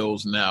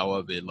 videos now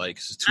of it, like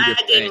it's two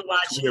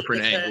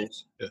different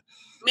angles. Yeah.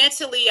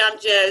 Mentally, I'm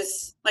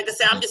just, like I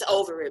said, I'm just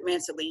over it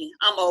mentally.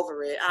 I'm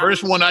over it.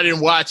 First one I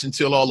didn't watch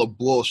until all the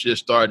bullshit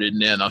started,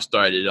 and then I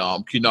started, I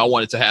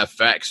wanted to have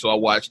facts, so I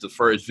watched the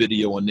first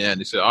video, and then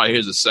they said,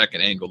 here's a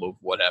second angle of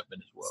what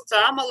happened as well.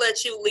 So I'm going to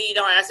let you lead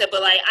on. I said,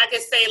 but like, I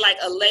could say like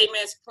a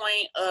layman's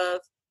point of,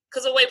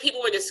 because the way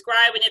people were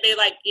describing it, they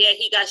like, yeah,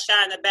 he got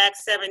shot in the back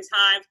 7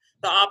 times.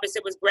 The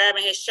officer was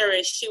grabbing his shirt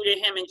and shooting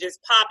him and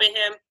just popping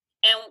him.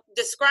 And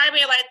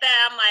describing it like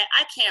that, I'm like,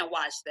 I can't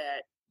watch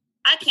that.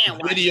 I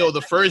can't watch that.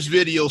 The first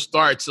video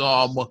starts,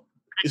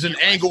 is an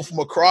angle from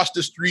across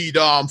the street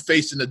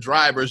facing the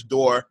driver's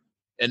door.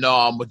 And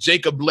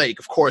Jacob Blake,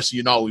 of course,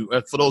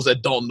 for those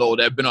that don't know,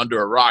 that have been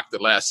under a rock the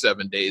last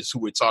 7 days, who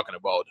we're talking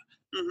about.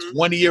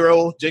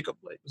 20-year-old Jacob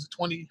Blake. Was it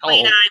 20?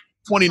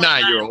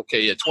 29-year-old.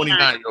 Okay, yeah,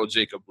 29-year-old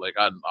Jacob Blake.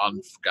 I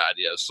forgot.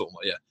 Yeah, so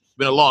yeah, it's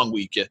been a long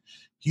week. Yeah,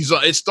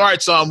 it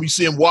starts. We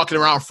see him walking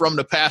around from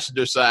the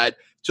passenger side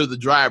to the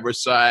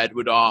driver's side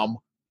with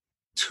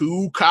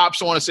 2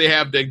 cops. I want to say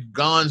have their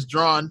guns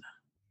drawn.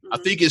 I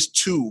think it's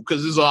 2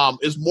 because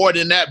it's more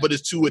than that, but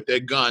it's 2 with their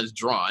guns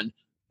drawn.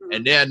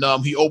 And then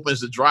he opens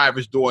the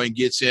driver's door and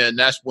gets in.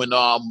 That's when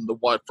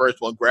the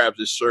first one grabs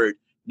his shirt.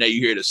 Now you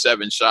hear the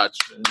 7 shots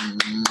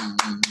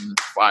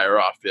fire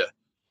off. Yeah.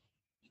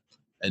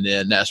 And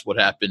then that's what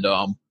happened.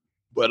 And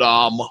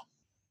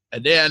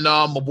then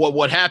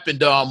what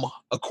happened,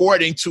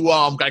 according to,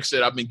 like I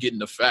said, I've been getting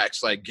the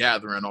facts, like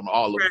gathering on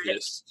all of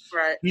this.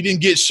 Right. He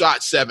didn't get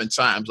shot 7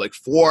 times. Like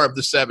 4 of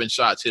the 7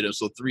 shots hit him,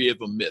 so 3 of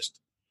them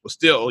missed. But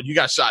still, you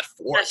got shot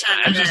 4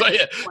 times. It's like,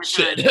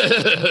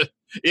 shit.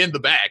 In the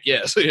back,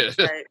 yes. Yeah.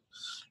 Right.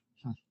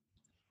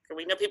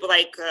 We know people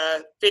like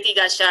 50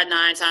 got shot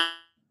 9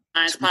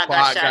 times. Pac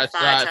got shot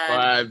 5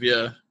 times.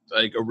 Yeah.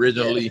 Like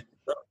originally.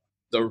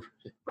 Yeah.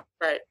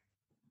 Right.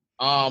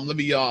 Let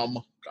me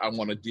I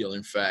want to deal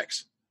in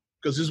facts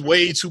because there's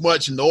way too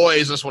much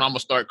noise. That's what I'm gonna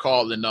start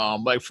calling.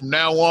 Like from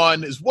now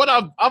on is what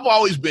I've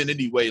always been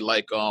anyway.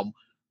 Like I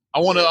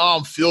want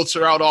to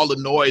filter out all the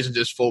noise and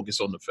just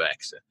focus on the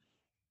facts.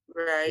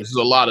 Right. There's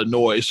a lot of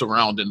noise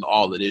surrounding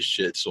all of this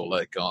shit. So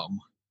like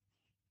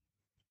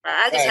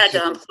I just had to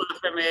unplug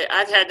from it.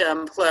 I've had to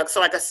unplug. So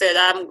like I said,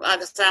 I'm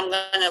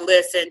gonna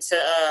listen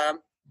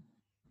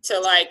to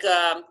like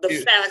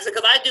the facts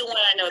because I do want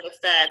to know the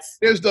facts.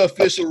 Here's the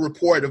official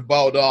report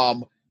about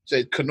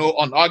said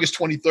on August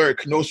 23rd,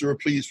 Kenosha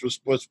police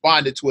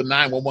responded to a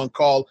 911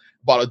 call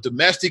about a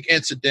domestic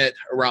incident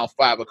around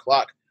 5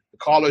 o'clock. The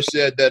caller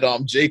said that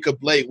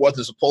Jacob Blake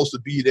wasn't supposed to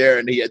be there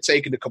and he had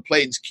taken the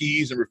complainant's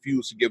keys and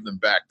refused to give them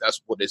back.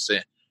 That's what they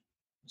said.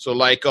 So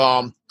like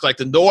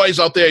the noise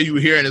out there you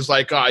were hearing is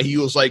like he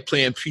was like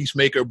playing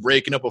peacemaker,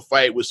 breaking up a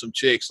fight with some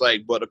chicks.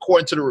 Like, but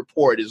according to the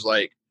report,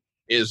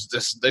 they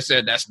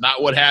said that's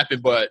not what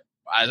happened. But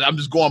I'm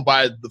just going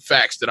by the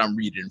facts that I'm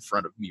reading in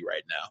front of me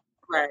right now.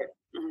 Right.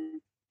 Mm-hmm.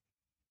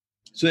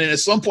 So then at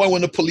some point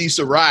when the police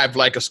arrived,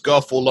 like a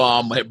scuffle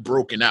had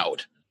broken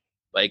out.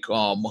 Like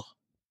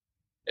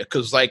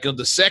because like in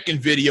the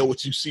second video,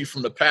 what you see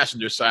from the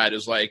passenger side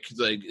is like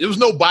there was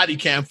no body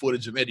cam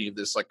footage of any of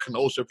this. Like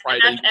Kenosha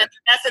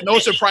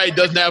probably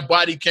doesn't have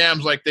body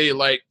cams like they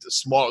like the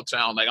small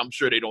town. Like I'm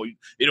sure they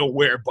don't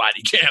wear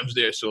body cams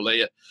there. So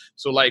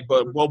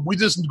but we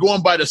just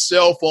going by the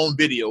cell phone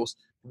videos.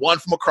 One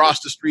from across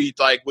the street,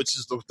 like which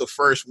is the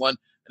first one,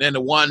 and then the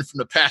one from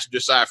the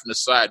passenger side from the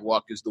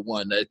sidewalk is the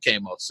one that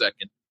came out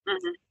second.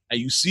 Mm-hmm. And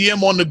you see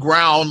him on the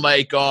ground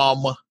like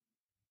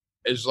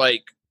it's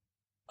like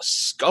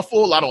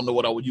scuffle. I don't know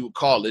what you would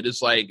call it.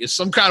 It's like it's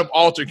some kind of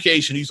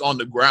altercation. He's on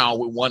the ground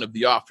with one of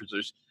the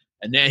officers,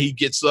 and then he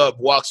gets up,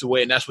 walks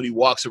away, and that's when he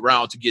walks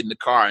around to get in the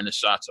car, and the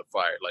shots are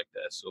fired like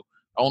that. So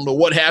I don't know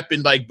what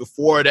happened like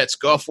before that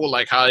scuffle,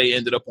 like how they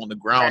ended up on the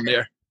ground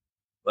there.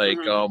 Like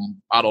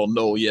I don't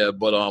know yet,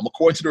 but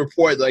according to the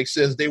report, like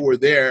says they were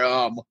there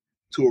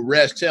to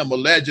arrest him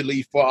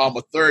allegedly for a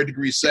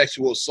 3rd-degree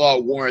sexual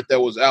assault warrant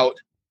that was out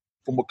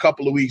from a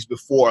couple of weeks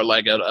before.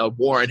 Like a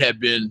warrant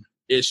had been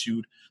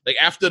issued. Like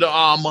after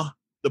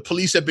the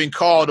police had been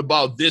called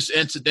about this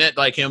incident,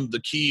 like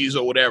the keys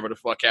or whatever the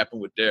fuck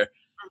happened with they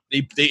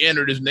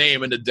entered his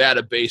name in the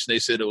database and they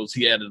said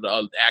he had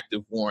an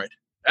active warrant.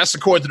 That's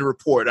according to the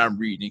report I'm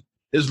reading.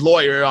 His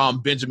lawyer,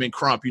 Benjamin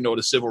Crump,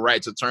 the civil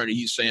rights attorney,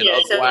 he's saying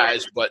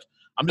otherwise, but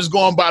I'm just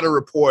going by the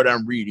report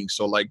I'm reading.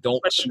 So like,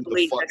 don't shoot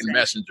the fucking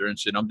messenger and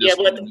shit. I'm just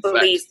what the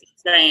police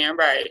saying,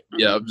 right? Mm-hmm.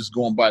 Yeah, I'm just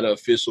going by the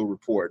official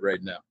report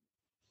right now.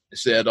 It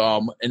said,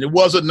 and it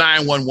was a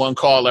 911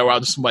 call.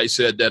 Or somebody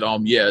said that,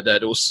 that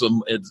it was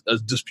a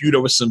dispute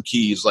over some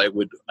keys, like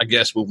with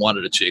one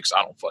of the chicks.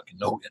 I don't fucking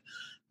know yet,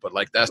 but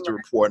like that's the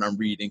report I'm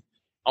reading.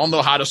 I don't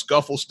know how the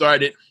scuffle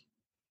started,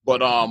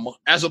 but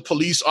as a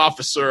police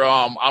officer,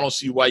 I don't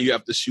see why you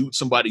have to shoot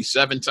somebody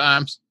 7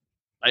 times.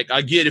 Like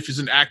I get if it's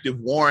an active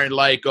warrant,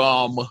 like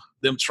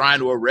them trying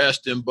to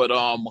arrest him, but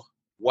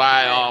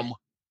why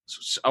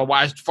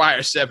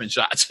fire 7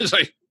 shots? It's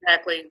like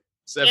exactly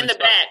 7 in the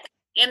shots. back.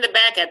 In the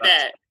back at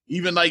that.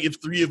 Even like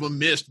if 3 of them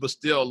missed, but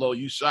still, though,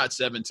 you shot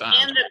 7 times.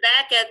 In the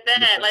back at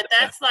that. Like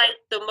that's like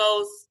the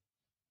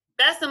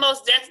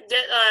most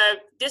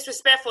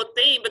disrespectful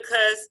thing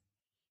because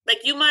like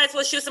you might as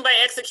well shoot somebody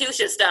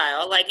execution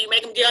style. Like you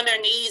make them get on their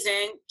knees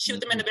and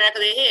shoot them in the back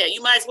of their head.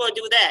 You might as well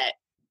do that.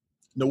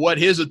 Now, what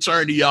his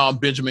attorney,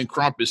 Benjamin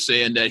Crump, is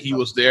saying that he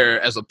was there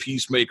as a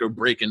peacemaker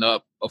breaking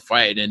up a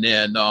fight, and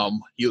then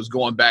he was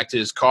going back to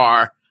his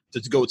car to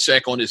go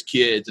check on his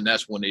kids, and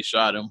that's when they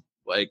shot him.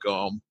 Like,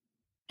 and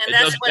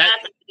that's what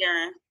happened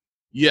here.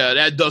 Yeah,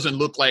 that doesn't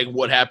look like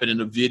what happened in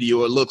the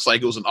video. It looks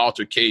like it was an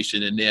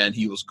altercation, and then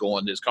he was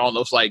going to his car. It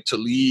looks like to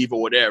leave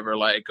or whatever.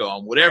 Like,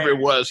 whatever it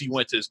was, he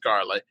went to his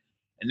car. Like,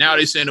 and now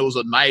they're saying there was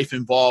a knife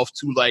involved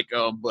too. Like,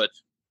 but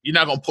you're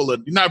not gonna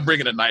you're not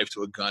bringing a knife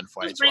to a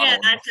gunfight. If he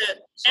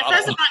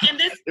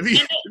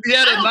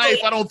had a knife,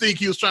 I don't think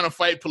he was trying to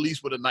fight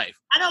police with a knife.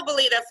 I don't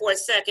believe that for a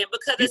second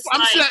because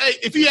saying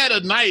if he had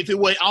a knife,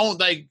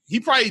 he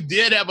probably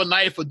did have a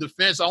knife for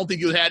defense. I don't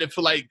think he had it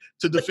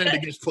to defend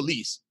against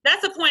police.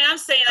 That's the point I'm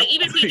saying. Like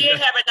even if he did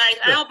have a knife,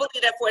 I don't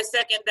believe that for a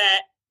second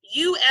that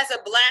you as a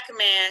black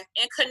man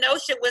in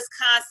Kenosha,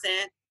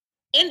 Wisconsin,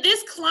 in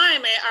this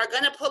climate are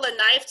gonna pull a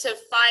knife to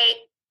fight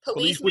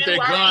police with their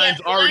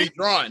guns already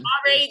drawn.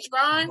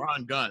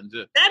 Drawn guns.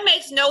 Yeah. That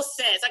makes no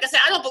sense. Like I said,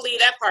 I don't believe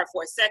that part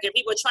for a second.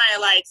 People trying to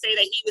like say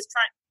that he was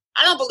trying.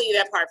 I don't believe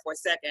that part for a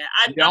second.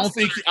 I don't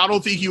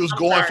think he was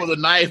going for the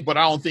knife, but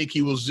I don't think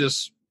he was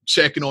just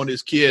checking on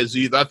his kids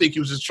either. I think he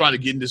was just trying to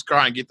get in his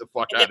car and get the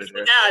fuck out of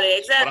there.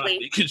 Exactly.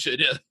 And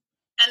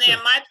then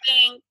my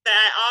thing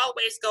that I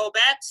always go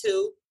back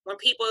to when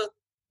people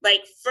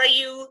like for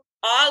you.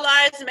 All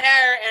lives matter,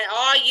 and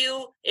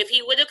if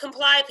he would have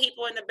complied,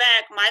 people in the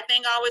back, my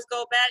thing always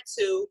go back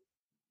to,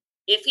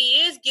 if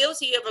he is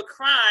guilty of a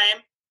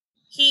crime,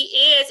 he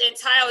is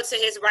entitled to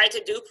his right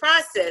to due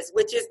process,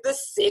 which is the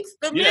 6th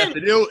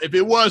Amendment. Yeah, if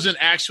it was an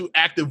actual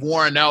active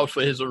warrant out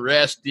for his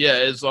arrest,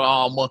 it's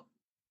let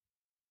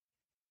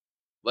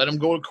him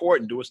go to court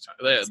and do his time.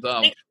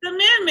 6th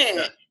Amendment.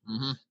 Yeah.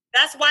 Mm-hmm.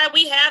 That's why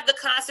we have the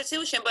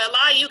Constitution, but a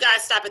lot of you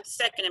guys stop at the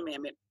 2nd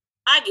Amendment.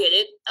 I get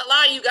it. A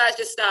lot of you guys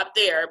just stop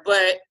there,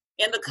 but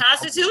in the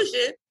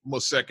Constitution, I'm a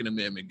 2nd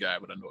Amendment guy,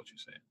 but I know what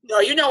you're saying. No,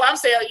 you know what I'm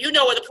saying. You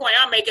know what the point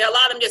I'm making. A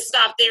lot of them just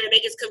stop there and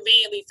they just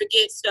conveniently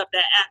forget stuff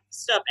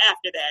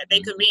after that. They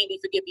conveniently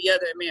forget the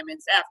other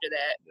amendments after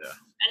that. Yeah.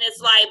 And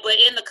it's like, but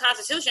in the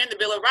Constitution, the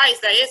Bill of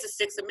Rights, that is the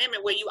 6th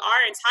Amendment where you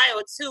are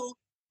entitled to,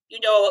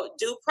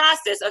 due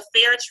process, a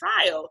fair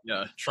trial.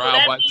 Yeah,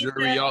 trial by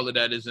jury, all of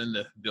that is in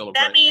the Bill of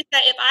Rights. That means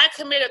that if I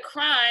commit a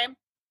crime,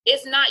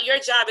 it's not your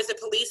job as a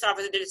police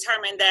officer to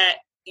determine that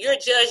you're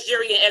judge,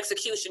 jury, and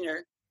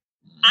executioner.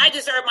 I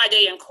deserve my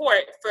day in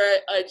court for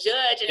a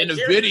judge. And in the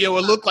video,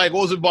 it looked like it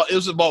was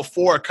about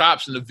 4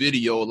 cops in the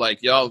video.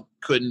 Like y'all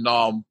couldn't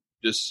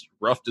just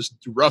rough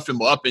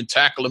him up and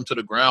tackle him to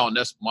the ground.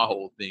 That's my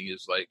whole thing.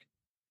 Is like,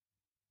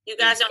 you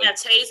guys don't have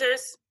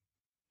tasers.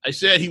 I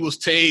said he was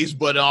tased,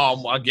 but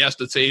I guess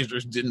the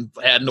tasers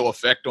had no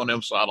effect on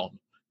him. So I don't.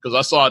 Because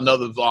I saw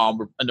another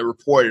in the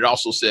report, it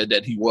also said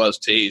that he was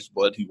tased,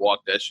 but he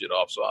walked that shit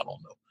off. So I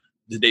don't know.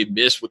 did they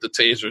miss with the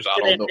tasers? I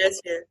don't know.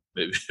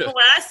 Maybe. When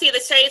I see the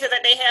taser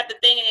that they have the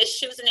thing and it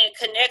shoots and it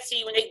connects to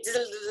you and they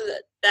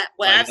that.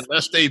 Like,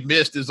 unless they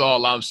missed is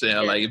all I'm saying.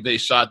 Yeah. Like if they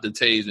shot the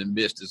taser and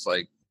missed, it's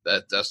like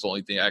that's the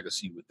only thing I can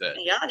see with that.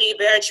 And y'all need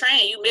better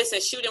training. You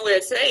missing shooting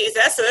with a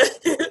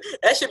taser.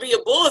 That should be a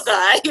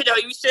bullseye. You know,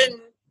 you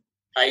shouldn't.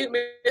 How you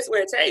miss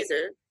with a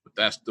taser? But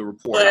that's the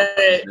report.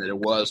 That it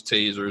was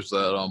tasers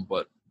that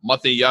but my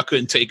thing, y'all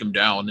couldn't take him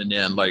down and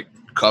then like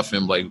cuff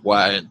him. Like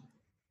why?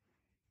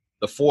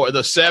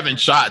 The 7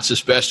 shots,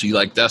 especially,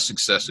 like that's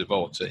excessive, I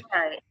would say.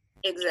 Right,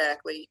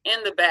 exactly.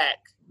 In the back,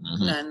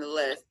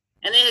 nonetheless.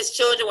 And then his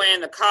children were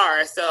in the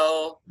car,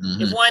 so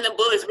if one of the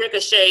bullets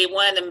ricocheted,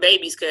 one of them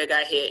babies could have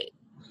got hit.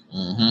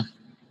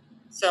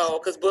 So,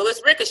 because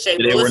bullets ricochet,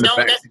 bullets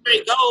don't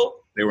necessarily go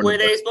where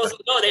they're supposed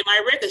to go. They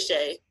might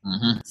ricochet.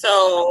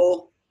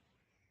 So,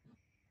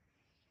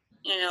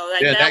 you know,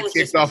 like that was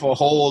kicked off a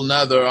whole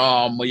nother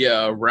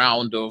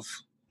round of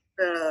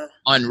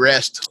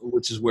unrest,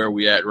 which is where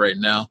we at right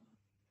now.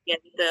 Yeah,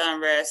 the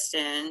unrest,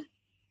 and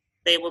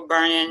they were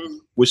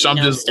burning. Which I'm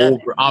just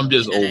over. I'm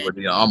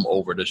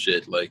over the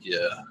shit. Like,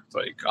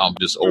 like I'm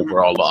just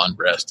over all the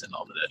unrest and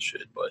all of that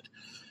shit. But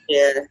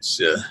it's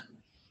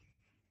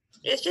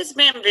just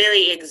been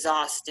very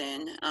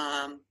exhausting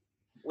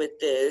with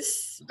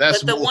this.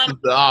 That's the one.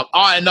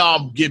 And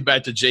I'm getting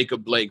back to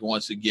Jacob Blake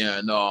once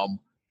again. The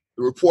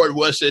report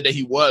was said that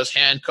he was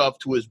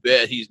handcuffed to his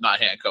bed. He's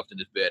not handcuffed in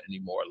his bed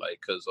anymore. Like,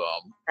 because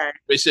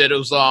they said it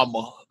was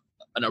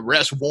an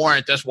arrest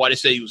warrant. That's why they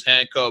say he was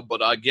handcuffed.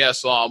 But I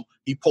guess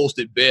he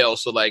posted bail,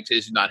 so like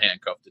says he's not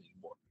handcuffed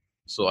anymore.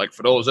 So like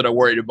for those that are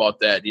worried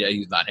about that,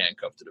 he's not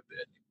handcuffed to the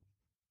bed.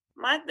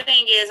 My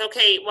thing is,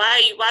 okay,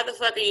 why the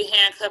fuck are you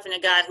handcuffing a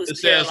guy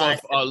who's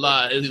paralyzed? Says a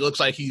lot. It looks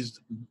like he's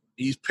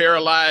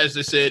paralyzed.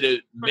 They said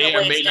it may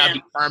or may not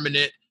be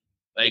permanent.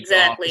 Like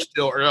exactly. It's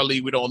still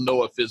early. We don't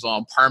know if it's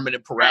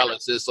permanent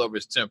paralysis or if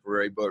it's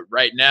temporary. But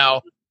right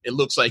now, it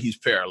looks like he's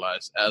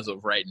paralyzed as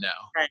of right now.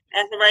 Right.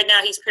 As of right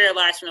now, he's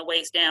paralyzed from the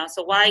waist down.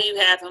 So why you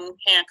have him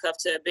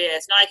handcuffed to a bed?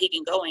 It's not like he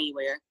can go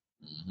anywhere.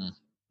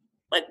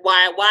 Like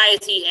why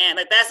is he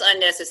like that's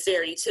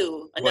unnecessary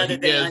too. Another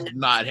thing. He's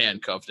not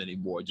handcuffed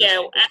anymore. At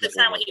the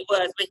time when he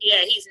was, but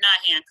he's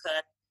not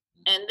handcuffed.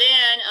 And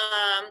then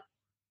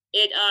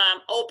it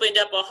opened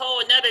up a whole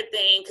another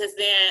thing because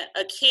then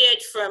a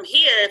kid from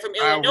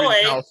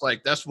Illinois. It's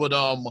like that's what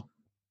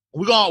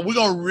we're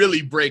gonna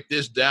really break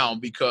this down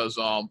because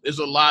there's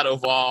a lot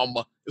of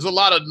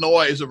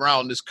noise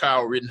around this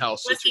Kyle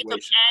Rittenhouse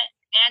situation.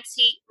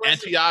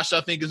 Antioch,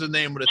 I think, is the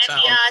name of the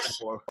town.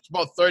 It's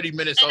about 30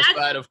 minutes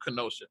outside of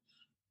Kenosha.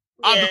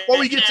 Before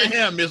we get to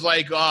him, is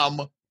like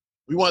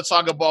we want to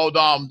talk about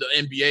the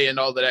NBA and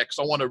all of that because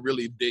I want to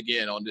really dig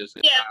in on this.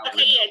 Dig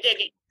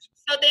in.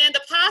 So then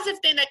the positive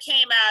thing that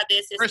came out of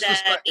this is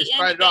it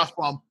started off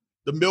from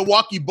the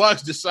Milwaukee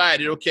Bucks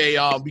decided, okay,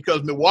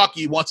 because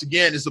Milwaukee once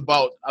again is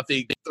about I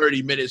think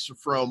 30 minutes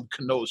from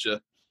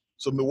Kenosha.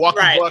 So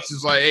Milwaukee Bucks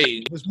is like,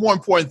 hey, there's more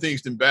important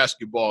things than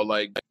basketball.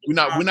 Like we're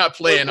not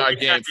playing our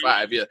game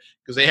 5,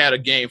 because they had a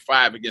game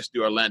 5 against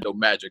the Orlando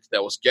Magic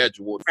that was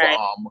scheduled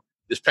for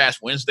this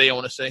past Wednesday. I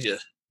want to say,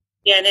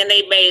 Yeah, and then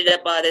they made it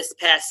up this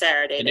past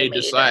Saturday. And they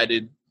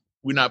decided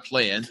we're not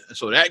playing,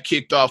 so that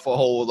kicked off a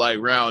whole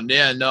round.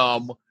 Then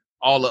all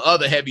the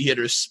other heavy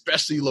hitters,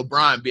 especially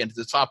LeBron, being at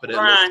the top of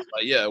that list.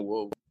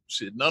 Like,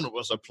 shit, none of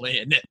us are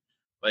playing it.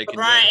 Like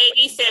LeBron,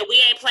 AD said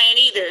we ain't playing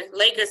either.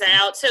 Lakers are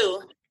out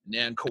too. And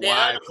then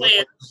Kawhi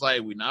was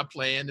like, we're not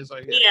playing. It's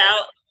like,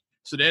 out.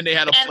 So then they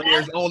had a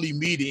players-only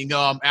meeting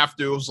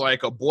after it was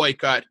like a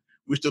boycott,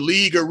 which the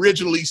league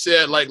originally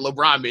said, like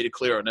LeBron made it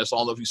clear, and that's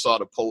all if you saw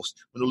the post.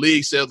 When the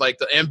league said, like,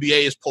 the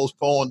NBA is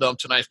postponed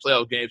tonight's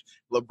playoff games,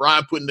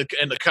 LeBron put in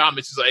the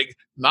comments, he's like,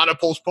 not a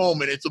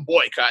postponement, it's a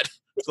boycott.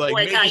 It's like,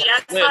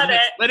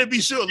 let it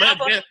be sure. Let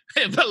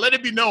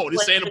it be known.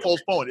 It's saying a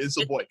postponement. It's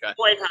a boycott.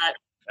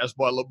 That's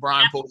why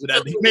LeBron posted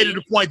that. He made it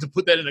a point to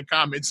put that in the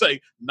comments,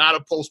 like, not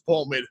a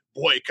postponement,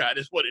 boycott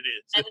is what it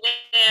is. And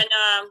then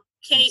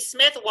Kenny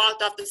Smith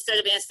walked off the set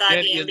of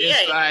Inside the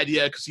NBA. Inside,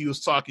 because he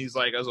was talking, he's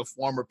like, as a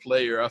former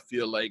player, I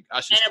feel like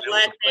I should and a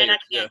black man,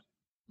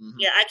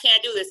 I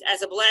can't do this.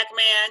 As a black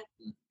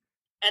man.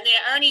 And then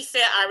Ernie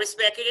said, I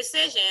respect your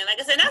decision. Like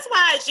I said, that's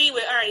why I G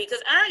with Ernie,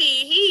 because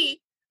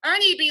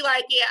Ernie be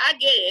like, yeah, I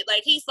get it.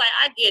 Like, he's like,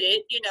 I get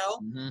it, you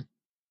know.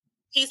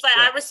 He's like,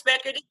 I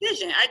respect your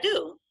decision. I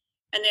do.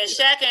 And then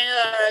Shaq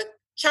and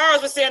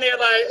Charles were sitting there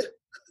like,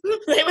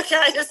 they were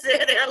kind of just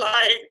sitting there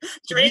like,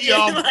 drinking.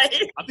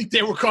 I think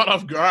they were caught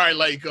off guard.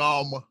 Like,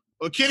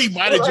 Kenny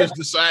might have just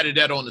decided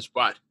that on the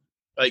spot.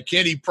 Like,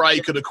 Kenny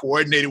probably could have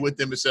coordinated with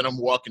them and said, I'm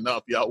walking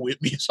up, y'all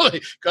with me. So,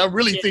 like, I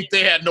really think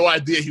they had no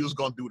idea he was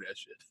going to do that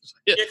shit.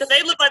 Yeah, because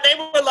they looked like they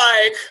were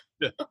like,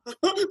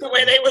 the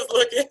way they was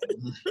looking.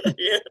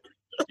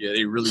 Yeah,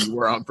 they really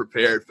were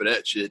unprepared for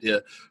that shit,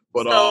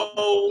 But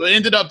so it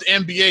ended up the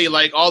NBA,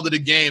 like, all of the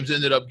games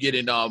ended up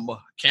getting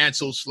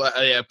canceled /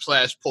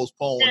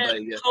 postponed.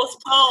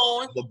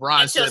 Postponed.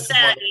 LeBron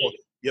said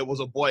Yeah, it was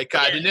a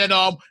boycott. And then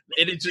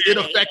it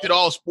affected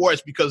all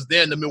sports because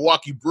then the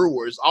Milwaukee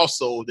Brewers,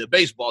 also the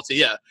baseball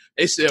team,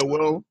 they said,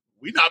 well,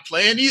 we're not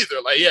playing either.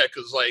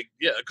 Because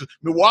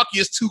Milwaukee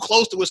is too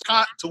close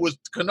to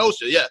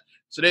Kenosha. Yeah.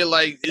 So they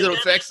it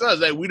affects us.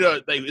 It's more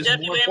important.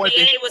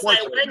 WNBA was like,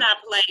 we're not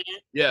playing.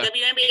 Yeah.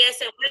 WNBA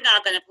said we're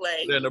not going to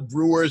play. Then the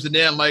Brewers, and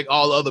then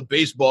all the other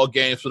baseball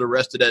games for the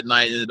rest of that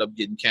night ended up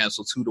getting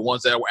canceled too. The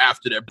ones that were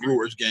after that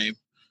Brewers game.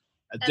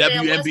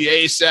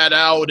 WNBA sat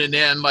out, and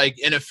then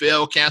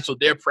NFL canceled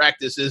their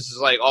practices.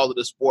 It's all of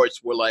the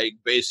sports were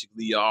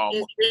basically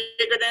it's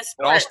bigger than sports.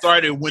 It all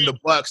started when the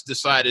Bucks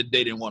decided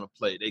they didn't want to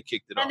play. They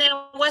kicked it off. And then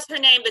what's her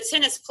name? The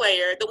tennis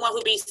player, the one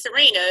who beat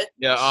Serena.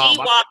 Yeah, she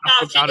walked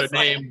I forgot her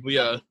name.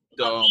 I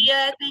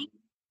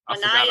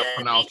forgot to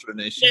pronounce her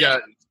name. She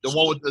got the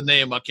one with the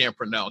name I can't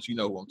pronounce. You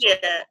know who I'm talking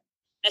about.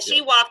 And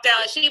she walked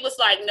out, and she was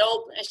like,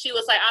 nope. And she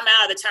was like, I'm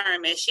out of the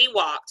tournament. She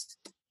walked.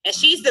 And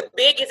she's the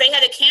biggest. They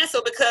had to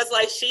cancel because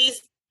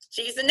she's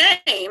the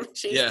name.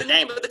 She's the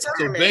name of the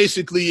tournament. So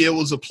basically, it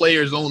was a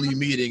players only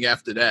meeting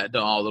after that.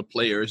 All the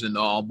players and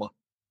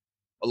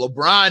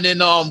LeBron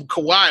and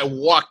Kawhi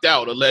walked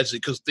out allegedly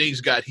because things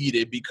got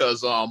heated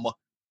because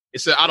it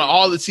said out of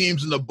all the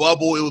teams in the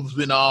bubble, it was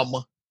been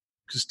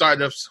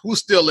who's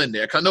still in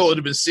there? 'Cause I know it would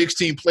have been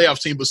 16 playoff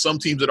teams, but some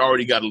teams had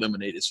already got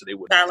eliminated, so they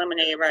wouldn't. Got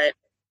eliminated, right?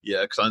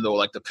 Yeah, because I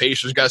know the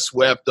Pacers got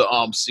swept,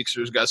 the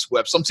Sixers got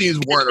swept. Some teams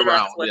weren't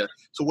around. Yeah,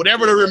 so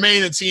whatever the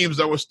remaining teams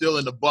that were still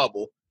in the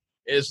bubble,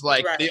 it's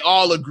they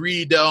all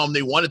agreed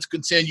they wanted to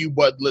continue,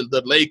 but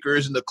the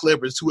Lakers and the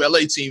Clippers, two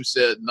LA teams,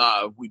 said,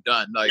 "Nah, we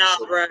done."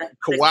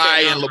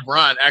 Kawhi and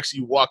LeBron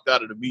actually walked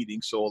out of the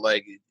meeting, so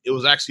it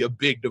was actually a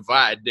big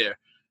divide there.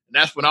 And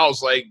that's when I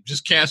was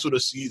just cancel the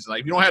season.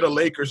 If you don't have the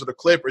Lakers or the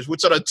Clippers,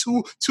 which are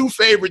the two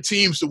favorite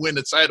teams to win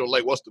the title,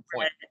 what's the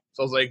point? Right.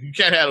 So I was you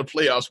can't have the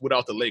playoffs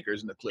without the Lakers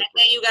and the Clippers.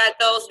 And then you got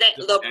those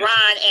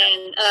LeBron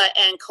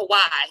and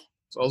Kawhi.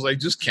 So I was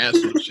just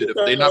cancel the shit. If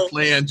they're not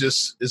playing,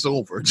 it's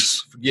over.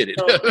 Just forget it.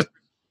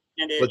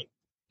 But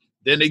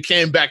then they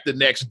came back the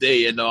next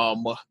day and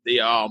they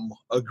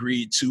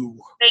agreed to.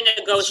 They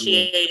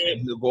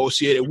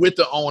negotiated with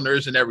the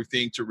owners and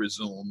everything to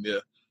resume.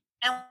 Yeah.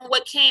 And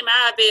what came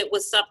out of it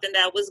was something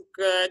that was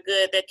good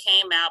that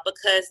came out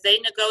because they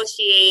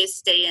negotiated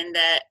stating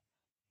that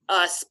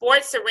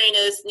sports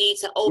arenas need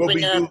to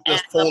open up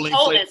as polling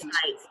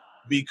sites.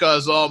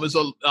 Because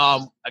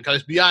I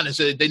gotta be honest,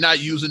 they're not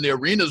using the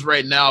arenas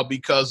right now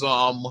because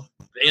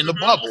they're in the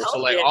bubble.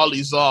 So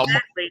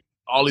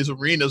all these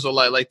arenas are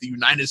like the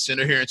United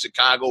Center here in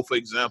Chicago, for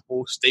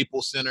example,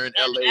 Staples Center in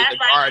LA, the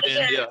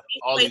Garden,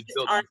 all these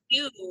buildings are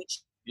huge.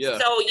 Yeah.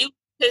 So you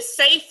to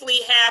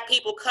safely have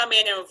people come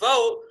in and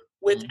vote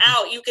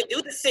without you can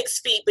do the 6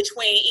 feet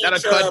between each.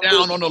 Gotta cut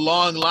down on the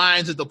long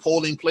lines at the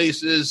polling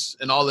places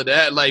and all of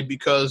that,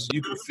 because you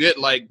can fit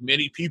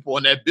many people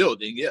in that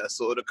building. Yeah,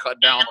 so it'll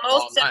cut down on the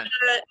long lines.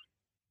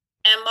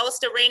 And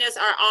most arenas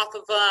are off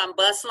of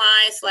bus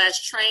lines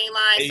 / train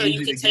lines, so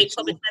you can take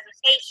public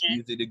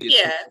transportation. Easy to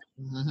get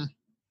to.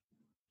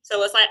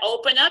 So it's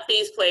open up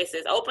these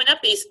places, open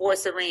up these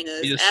sports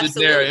arenas. You just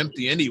sit there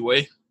empty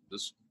anyway.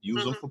 Just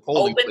use them for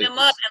polling places. Open them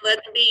up and let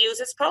them be used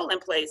as polling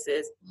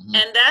places.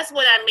 And that's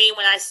what I mean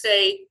when I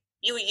say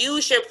you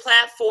use your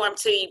platform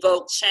to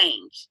evoke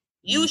change.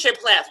 Use your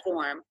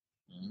platform.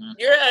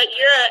 You're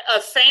a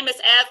famous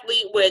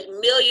athlete with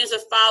millions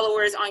of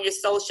followers on your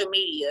social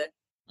media.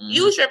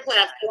 Use your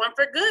platform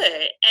for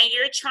good. And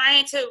you're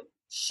trying to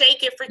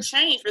shake it for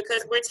change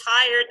because we're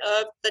tired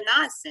of the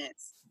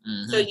nonsense.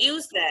 So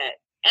use that.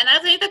 And I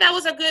think that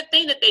was a good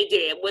thing that they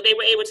did when they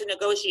were able to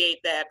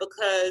negotiate that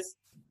because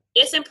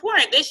it's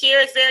important. This year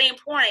is very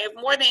important.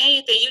 If more than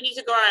anything, you need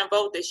to go out and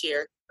vote this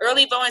year.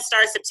 Early voting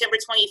starts September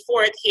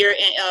 24th here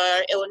in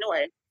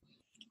Illinois.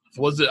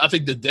 I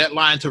think the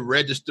deadline to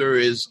register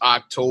is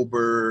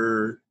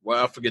October.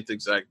 Well, I forget the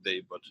exact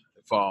date, but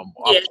if I'll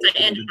put it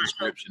in the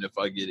description if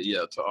I get it.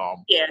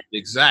 The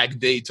exact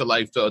date to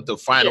the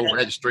final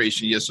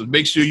registration. Yeah, so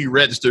make sure you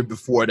register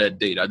before that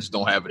date. I just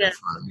don't have it in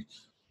front of me.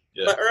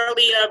 Yeah. But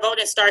early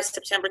voting starts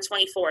September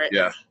 24th.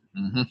 Yeah.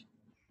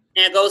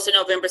 And it goes to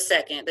November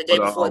 2nd, the day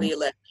before the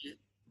election.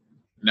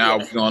 Now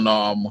we're going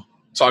to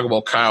talk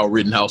about Kyle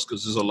Rittenhouse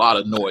because there's a lot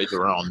of noise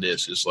around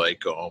this. It's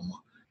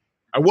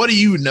what do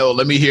you know?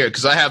 Let me hear it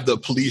because I have the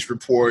police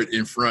report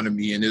in front of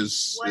me and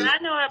it's I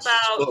know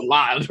about a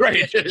lot,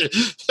 right?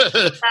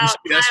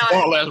 That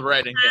small ass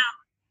writing.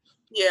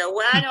 Yeah,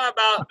 what I know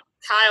about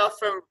Kyle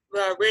from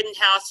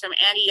Rittenhouse from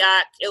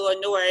Antioch,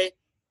 Illinois,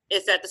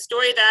 is that the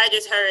story that I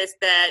just heard is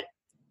that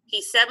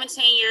he's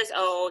 17 years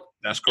old.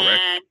 That's correct.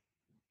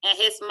 And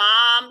his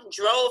mom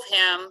drove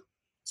him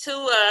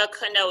to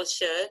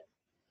Kenosha,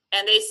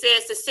 and they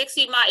said it's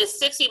 60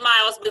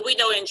 miles, but we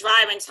know in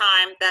driving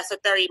time that's a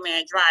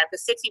 30-minute drive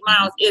because 60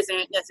 miles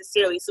isn't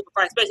necessarily super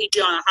far, especially if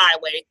you're on a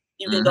highway.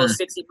 You can go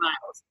 60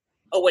 miles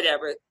or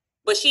whatever.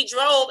 But she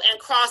drove and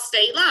crossed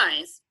state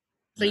lines.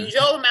 So you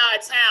drove him out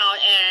of town,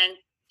 and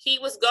he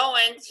was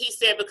going, he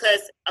said,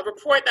 because a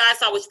report that I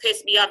saw which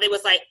pissed me off, it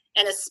was like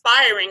an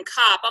aspiring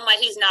cop. I'm like,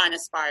 he's not an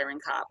aspiring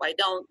cop. Like,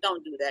 don't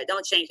do that.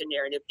 Don't change the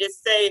narrative.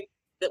 Just say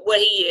that what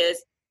he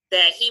is,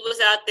 that he was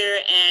out there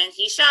and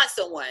he shot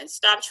someone.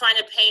 Stop trying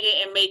to paint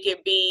it and make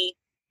it be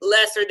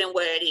lesser than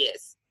what it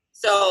is.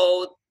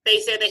 So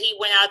they said that he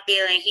went out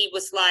there and he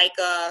was like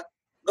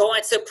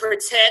going to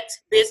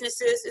protect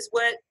businesses is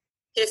what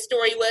his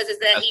story was, is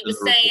that he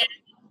was saying.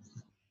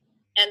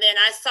 And then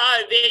I saw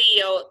a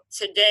video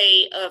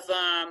today of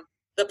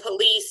the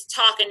police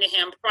talking to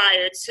him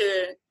prior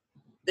to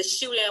the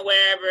shooting or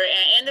wherever.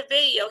 And in the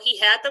video, he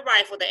had the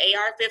rifle, the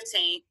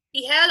AR-15.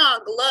 He had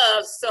on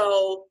gloves.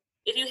 So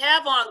if you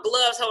have on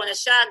gloves holding a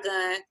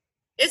shotgun,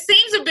 it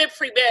seems a bit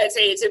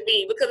premeditated to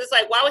me, because it's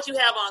like, why would you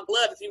have on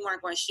gloves if you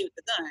weren't going to shoot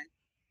the gun?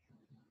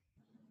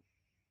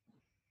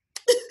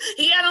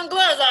 He had on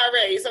gloves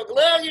already. So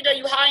gloves, you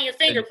hide your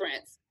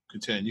fingerprints.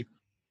 Continue.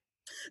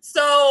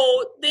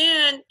 So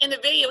then in the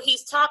video,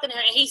 he's talking to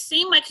her, and he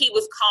seemed like he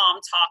was calm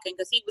talking,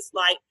 because he was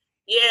like,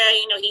 yeah,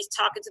 he's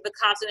talking to the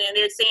cops, and then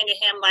they're saying to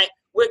him, like,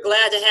 we're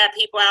glad to have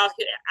people out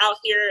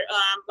here,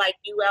 like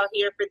you out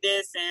here for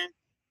this. And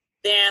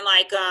then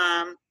like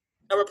a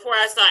report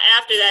I saw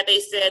after that, they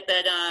said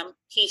that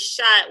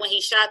when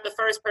he shot the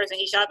first person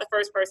in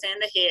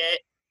the head.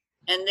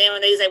 And then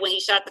when they said when he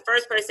shot the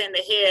first person in the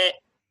head,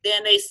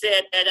 then they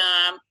said that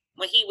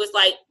when he was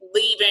like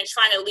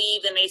trying to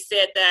leave, and they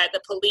said that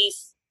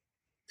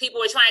people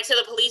were trying to tell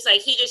the police,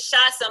 like, he just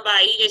shot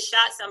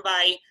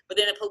somebody, but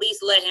then the police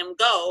let him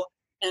go.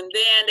 And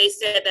then they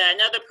said that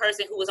another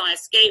person who was on a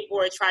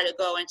skateboard tried to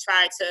go and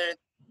try to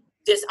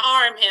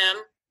disarm him,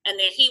 and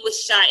then he was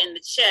shot in the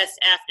chest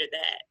after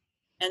that.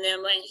 And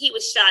then when he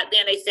was shot,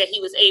 then they said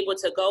he was able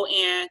to go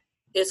in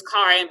his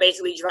car and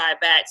basically drive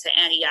back to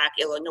Antioch,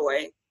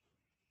 Illinois.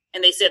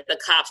 And they said the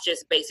cops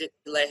just basically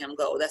let him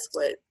go. That's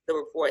what the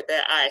report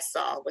that I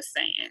saw was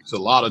saying. There's a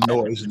lot of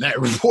noise in that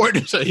report.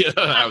 Let him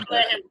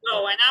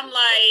go. And I'm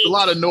like... a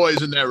lot of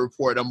noise in that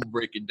report. I'm going to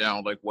break it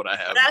down like what I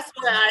have. That's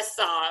what I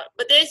saw.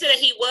 But they said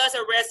he was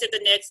arrested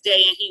the next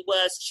day, and he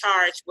was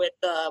charged with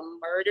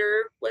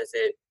murder. Was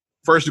it?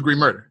 First-degree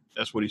murder.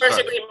 That's what he started.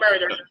 First-degree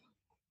murder.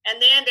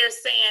 And then they're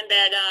saying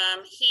that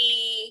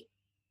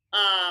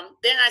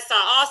then I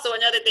saw also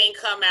another thing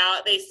come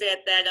out. They said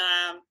that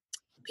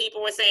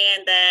people were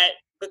saying that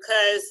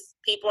because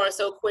people are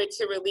so quick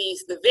to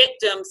release the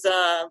victims'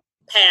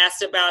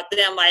 past about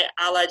them, like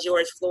a la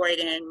George Floyd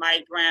and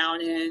Mike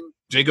Brown and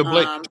Jacob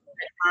Blake,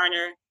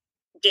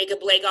 Jacob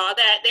Blake, all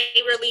that,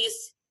 they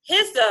released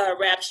his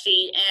rap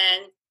sheet,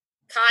 and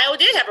Kyle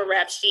did have a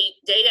rap sheet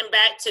dating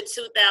back to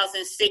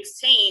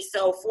 2016.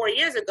 So 4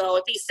 years ago,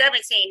 if he's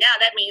 17 now,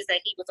 that means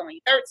that he was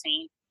only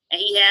 13, and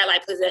he had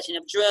like possession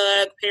of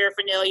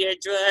paraphernalia,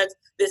 drugs,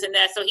 this and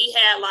that. So he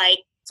had like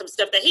some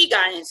stuff that he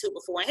got into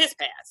before in his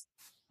past.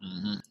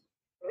 Mm-hmm.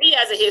 He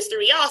has a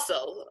history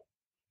also.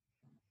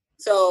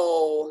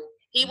 So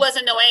he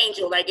wasn't no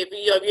angel. Like if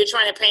you're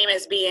trying to paint him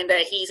as being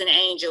that he's an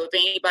angel, if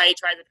anybody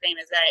tries to paint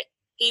him as that,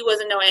 he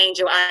wasn't no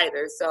angel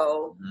either.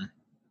 So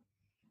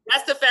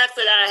that's the facts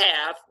that I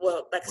have.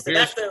 Well, like I said,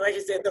 that's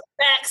the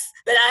facts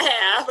that I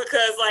have,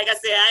 because like I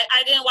said,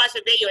 I didn't watch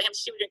the video of him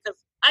shooting, because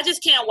I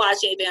just can't watch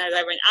anything like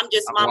that. I'm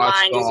just, my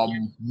mind is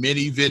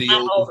many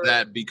videos of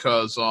that,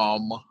 because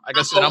like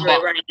I said,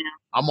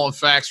 I'm on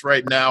facts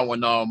right now,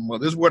 and well,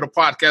 this is where the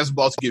podcast is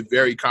about to get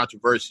very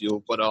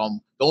controversial, but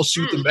don't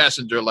shoot the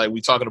messenger. Like,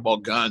 we talking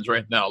about guns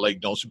right now, like,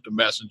 don't shoot the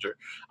messenger.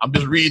 I'm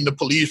just reading the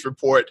police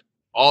report,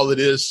 all of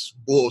this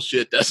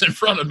bullshit that's in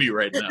front of me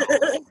right now.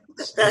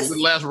 That's the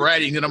last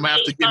writing, and I'm gonna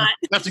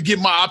have to get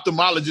my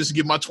ophthalmologist to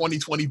get my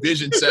 20/20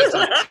 vision set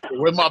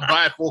where my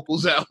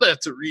bifocals out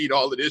to read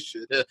all of this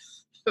shit.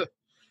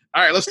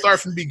 All right, let's start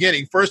from the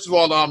beginning. First of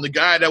all, the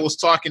guy that was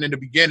talking in the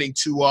beginning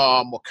to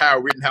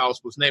Kyle Rittenhouse,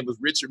 his name was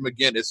Richard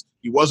McGinnis.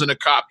 He wasn't a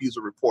cop; he was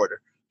a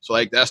reporter. So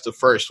like that's the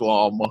first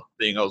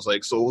thing. I was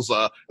like, so it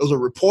was a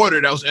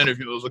reporter that was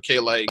interviewing. It was okay,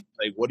 like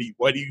what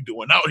are you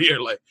doing out here?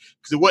 Like,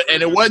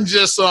 it wasn't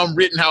just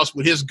Rittenhouse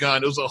with his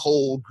gun. It was a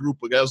whole group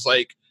of guys,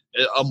 like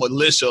a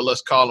militia,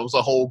 let's call them. It was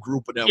a whole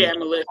group of them. Yeah,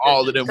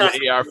 all of them with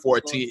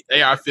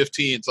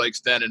AR-15s, like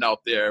standing out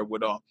there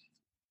with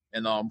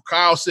And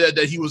Kyle said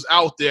that he was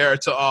out there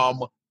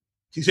to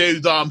he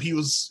said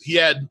he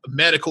had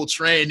medical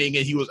training,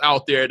 and he was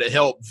out there to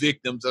help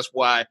victims. That's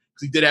why,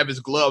 because he did have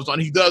his gloves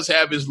on. He does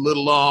have his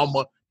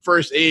little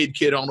first aid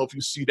kit. I don't know if you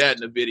see that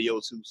in the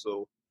video too.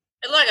 So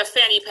it looked like a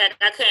fanny pack.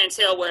 I couldn't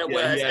tell what it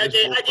was. I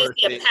did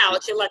see a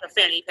pouch. It looked like a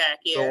fanny pack.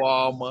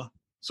 Yeah.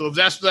 So if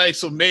that's like,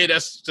 so maybe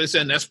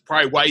that's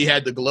probably why he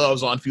had the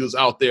gloves on if he was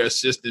out there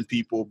assisting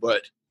people,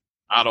 but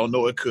I don't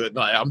know. It could.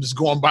 I'm just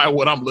going by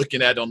what I'm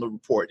looking at on the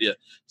report. Yeah.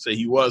 So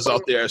he was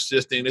out there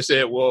assisting. They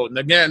said, well, and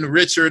again,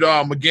 Richard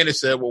McGinnis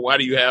said, well, why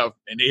do you have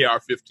an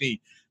AR-15?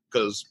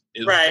 Because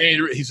it's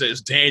dangerous. He said it's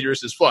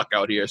dangerous as fuck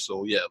out here.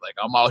 So yeah, like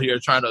I'm out here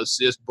trying to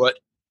assist, but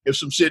if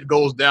some shit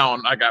goes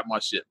down, I got my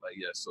shit. Like,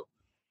 yeah. So,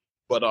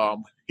 But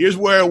here's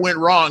where it went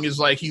wrong. Is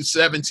like he's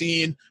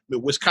 17.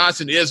 But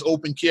Wisconsin is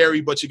open carry,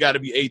 but you got to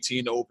be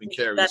 18 to open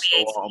carry.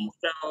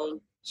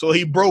 So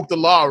he broke the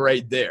law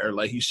right there.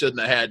 Like he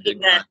shouldn't have had the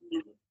gun.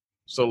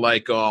 So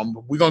like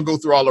we're gonna go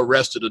through all the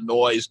rest of the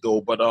noise though.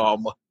 But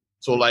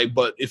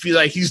but if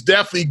he's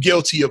definitely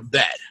guilty of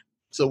that.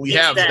 So we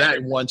have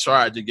that one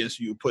charge against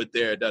you put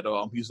there that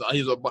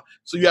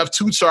so you have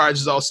 2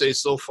 charges I'll say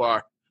so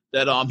far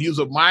that he was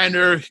a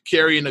minor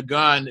carrying a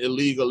gun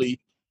illegally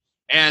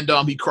and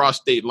he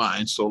crossed state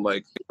lines. So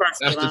like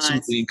that's the 2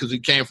 things because he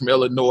came from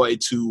Illinois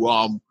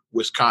to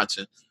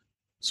Wisconsin.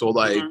 So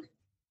like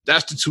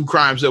that's the 2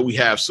 crimes that we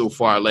have so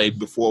far like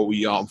before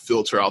we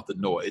filter out the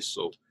noise.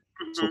 So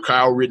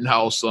Kyle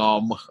Rittenhouse,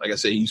 like I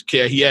said, he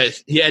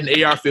had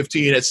an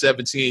AR-15 at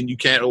 17. You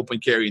can't open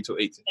carry until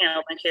 18. Can't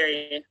open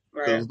carry,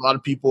 right? A lot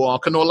of people, I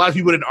know a lot of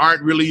people that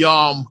aren't really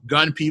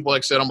gun people.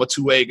 Like I said, I'm a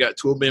 2A guy,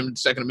 2 Amendment,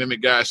 Second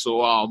Amendment guy.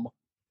 So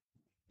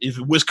if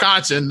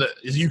Wisconsin,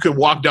 you can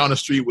walk down the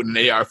street with an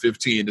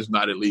AR-15, it's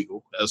not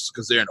illegal. That's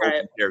because they're an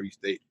open carry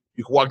state.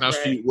 You can walk down the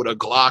street with a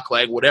Glock,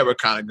 like whatever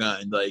kind of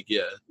gun, like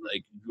you're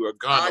a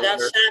gun. Oh,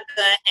 that's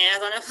shotgun,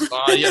 hands on it.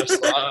 Oh yes,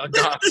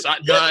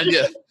 shotgun,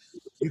 yeah.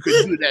 You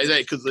could do that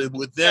because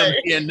with them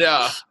in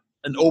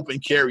an open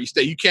carry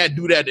state, you can't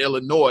do that in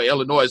Illinois.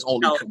 Illinois is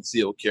only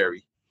concealed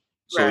carry.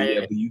 So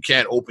but you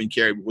can't open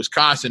carry. But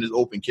Wisconsin is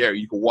open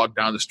carry. You can walk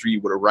down the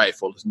street with a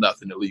rifle. There's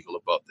nothing illegal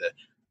about that.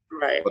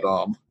 Right. But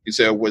he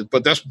said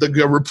that's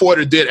the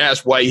reporter did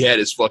ask why he had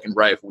his fucking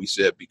rifle. He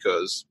said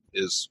because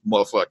his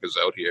motherfuckers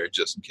out here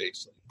just in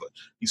case. But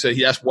he said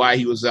that's why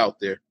he was out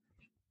there.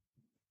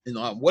 And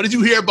what did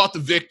you hear about the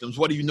victims?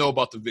 What do you know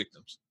about the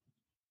victims?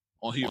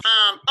 You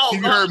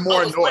heard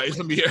more noise.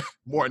 Let me hear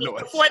more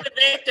noise. Before the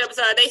victims,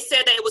 they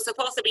said that it was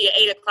supposed to be an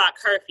 8 o'clock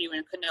curfew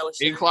in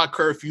Kenosha. 8 o'clock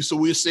curfew. So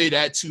we'll say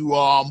that to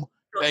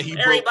that he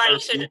everybody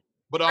broke curfew.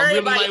 But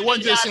really, like, it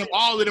wasn't just him.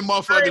 All of the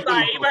motherfuckers.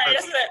 Everybody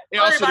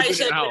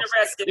should have been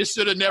arrested. This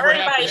should have never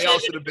happened. They all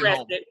should have been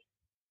home.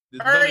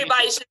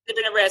 Everybody should have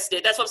been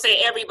arrested. That's what I'm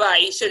saying.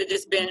 Everybody should have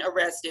just been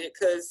arrested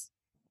because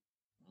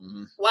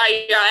while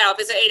you're out,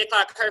 if it's an 8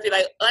 o'clock curfew,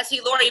 like let's see,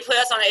 Lori put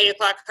us on an 8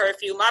 o'clock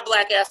curfew. My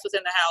black ass was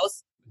in the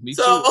house. Me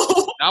too.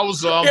 I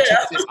was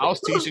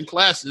teaching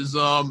classes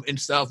in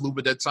South Loop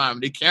at that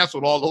time. They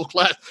canceled all those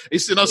classes. They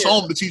sent us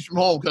home to teach from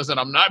home because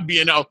I'm not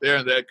being out there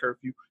in that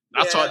curfew.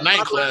 I taught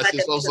night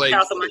classes. So I was like,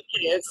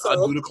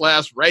 I'll do the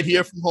class right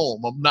here from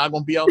home. I'm not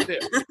going to be out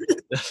there.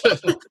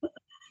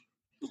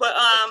 But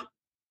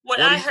what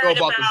I heard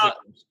about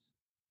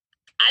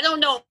I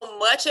don't know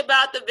much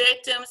about the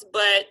victims,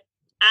 but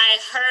I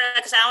heard,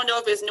 because I don't know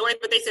if it's North,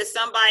 but they said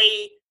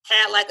somebody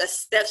had like a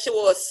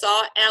sexual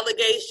assault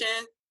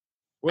allegation.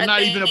 Well,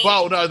 not even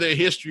about their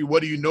history.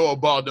 What do you know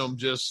about them?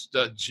 Just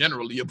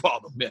generally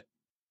about them, man.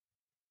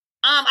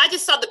 I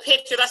just saw the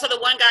pictures. I saw the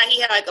one guy.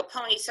 He had like a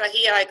ponytail.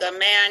 He had like a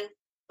man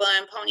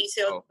bun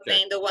ponytail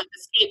thing. The one,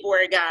 the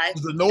skateboard guy.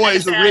 The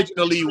noise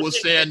originally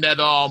was saying that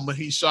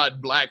he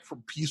shot black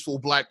from peaceful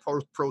black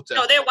protest.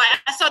 No, they're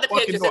white. I saw the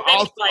pictures.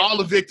 All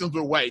the victims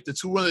were white. The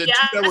two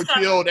that were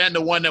killed and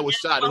the one that was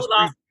shot. It was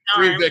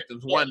three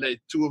victims.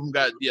 Two of them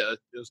got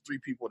there's 3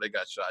 people that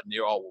got shot, and they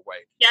all were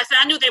white. Yeah, so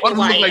I knew they were white.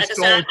 One looked like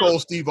Stone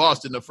Cold Steve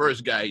Austin, the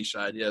first guy he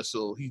shot. Yeah,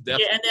 so he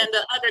definitely. Yeah, and then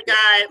the other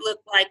guy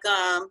looked like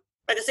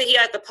I said, he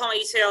had the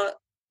ponytail,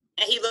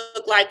 and he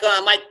looked like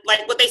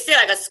what they said,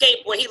 like a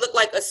skateboard. He looked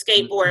like a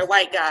skateboard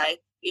white guy.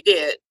 He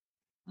did.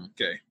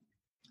 Okay,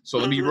 so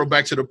let me go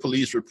back to the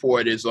police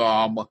report. Is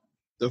the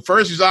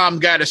first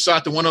guy that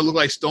shot the one that looked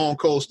like Stone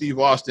Cold Steve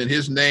Austin?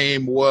 His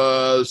name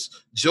was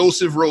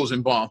Joseph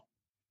Rosenbaum.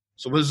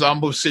 So this I'm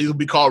gonna say it'll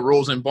be called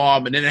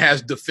Rosenbaum, and then it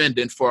has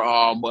defendant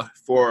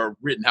for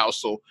Rittenhouse.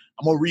 So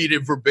I'm gonna read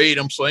it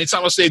verbatim. So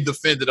anytime I say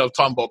defendant, I'm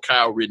talking about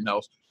Kyle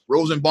Rittenhouse.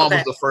 Rosenbaum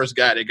was the first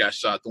guy that got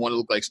shot, the one that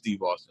looked like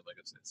Steve Austin, like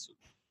I said. So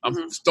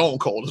I'm Stone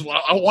Cold.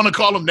 I want to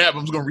call him that, but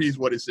I'm just gonna read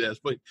what it says.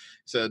 But it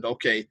said,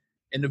 okay,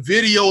 in the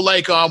video,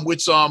 like in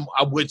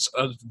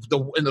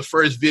the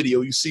first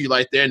video, you see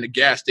like they're in the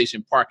gas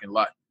station parking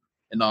lot,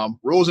 and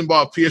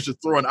Rosenbaum appears to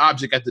throw an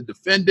object at the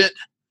defendant.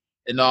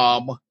 And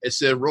it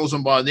said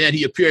Rosenbaum, then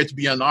he appeared to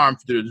be unarmed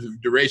for the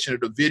duration of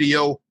the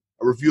video.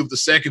 A review of the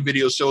second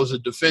video shows the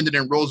defendant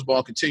and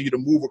Rosenbaum continue to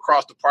move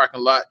across the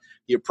parking lot.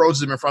 He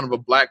approaches him in front of a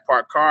black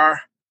parked car.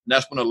 And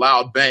that's when a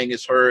loud bang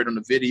is heard on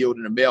the video.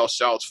 And the male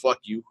shouts, "Fuck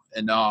you."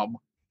 And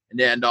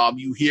then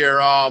you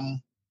hear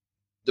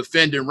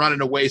defendant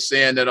running away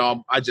saying that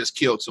I just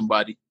killed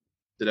somebody.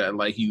 That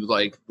like he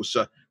was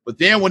shot. But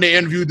then when they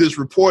interviewed this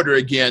reporter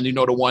again,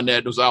 the one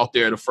that was out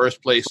there in the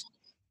first place,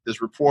 this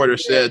reporter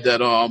said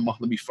that let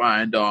me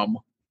find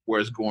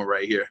where it's going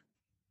right here.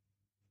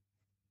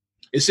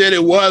 It said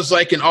it was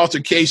like an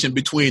altercation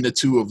between the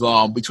two of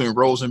them, between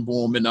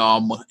Rosenbaum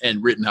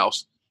and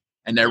Rittenhouse,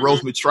 and that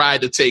Rosenbaum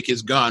tried to take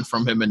his gun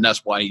from him, and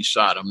that's why he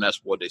shot him.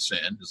 That's what they're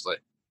saying.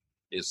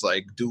 It's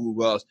like dude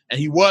was, and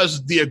he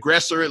was the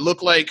aggressor. It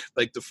looked like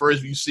the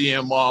first you see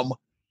him.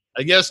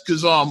 I guess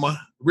because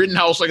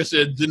Rittenhouse, like I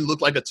said, didn't look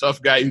like a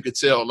tough guy. You could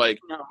tell he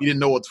didn't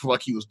know what the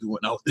fuck he was doing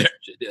out there.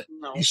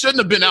 No. He shouldn't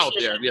have been out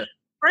there. Yeah.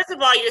 First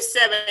of all, you're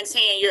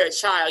 17. You're a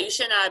child. You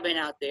should not have been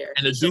out there.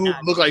 And the dude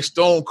looked like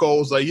Stone Cold.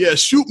 Was like, yeah,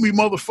 shoot me,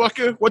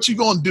 motherfucker. What you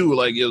gonna do?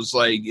 Like it was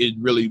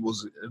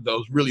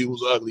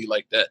ugly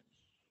like that.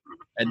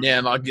 And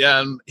then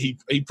again, he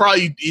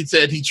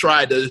said he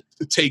tried to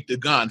take the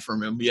gun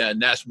from him. Yeah,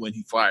 and that's when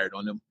he fired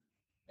on him.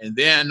 And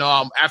then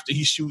after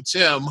he shoots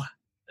him,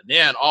 and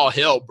then all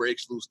hell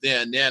breaks loose.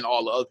 Then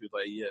all the other people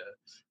like, yeah,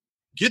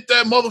 get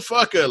that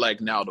motherfucker. Like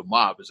now the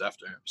mob is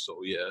after him.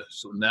 So yeah,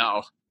 so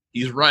now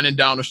he's running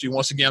down the street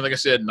once again. Like I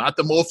said, not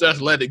the most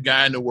athletic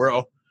guy in the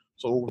world.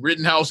 So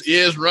Rittenhouse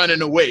is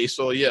running away.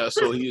 So yeah,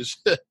 so he's,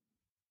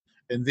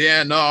 and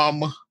then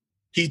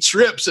he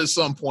trips at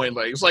some point.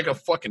 Like it's like a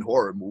fucking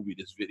horror movie.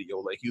 This video,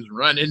 like he was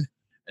running,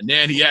 and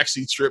then he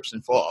actually trips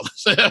and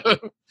falls. I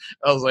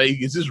was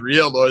like, is this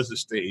real or is it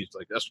staged?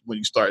 Like that's when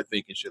you start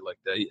thinking shit like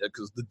that. Yeah,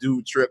 because the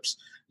dude trips.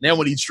 And then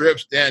when he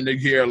trips, then they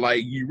hear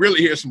like you really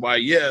hear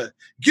somebody, yeah,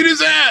 get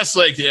his ass,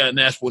 like yeah, and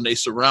that's when they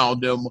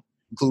surround him,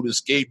 including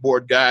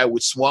skateboard guy,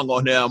 which swung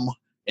on him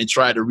and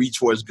tried to reach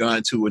for his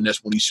gun too, and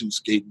that's when he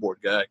shoots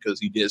skateboard guy because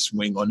he did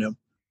swing on him.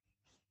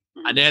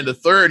 And then the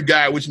third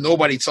guy, which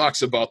nobody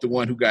talks about, the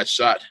one who got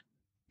shot,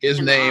 his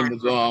name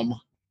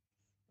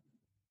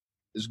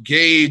is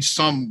Gage.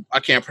 I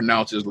can't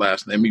pronounce his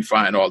last name. Let me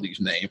find all these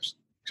names.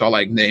 So I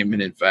like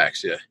naming in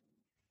facts. Yeah,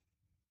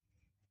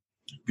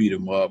 beat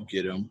him up,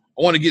 get him.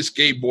 I want to get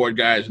skateboard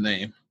guy's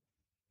name.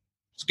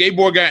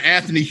 Skateboard guy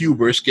Anthony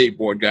Huber,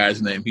 skateboard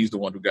guy's name. He's the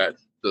one who got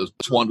the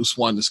one who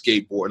swung the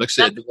skateboard. Like I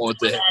said, the one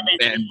with the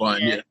band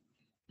bun. Yeah.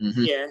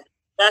 Mm-hmm. Yeah.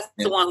 That's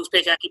the one whose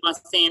picture I keep on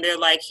seeing. They're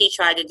like, he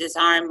tried to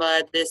disarm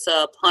this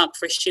punk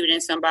for shooting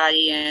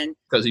somebody. And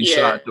because he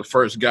shot the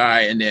first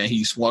guy, and then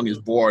he swung his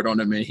board on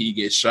him, and he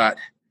gets shot.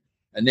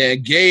 And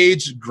then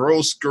Gage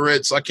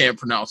Grosskreutz, I can't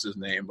pronounce his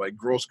name. Like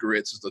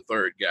Grosskreutz is the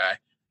third guy.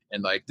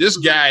 And like this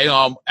guy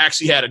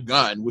actually had a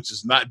gun, which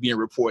is not being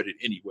reported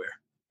anywhere.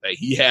 Like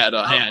he had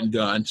a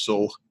handgun,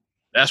 so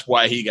that's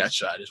why he got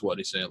shot, is what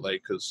they're saying.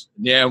 Like, because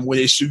when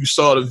you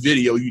saw the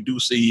video, you do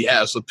see he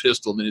has a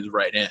pistol in his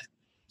right hand.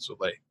 So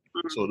like.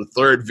 So the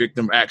third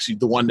victim, actually,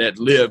 the one that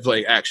lived,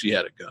 like actually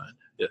had a gun.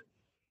 Yeah.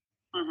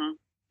 Mm-hmm.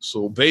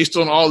 So based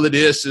on all of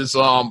this, is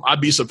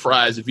I'd be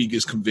surprised if he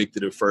gets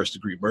convicted of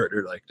first-degree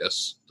murder. Like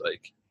that's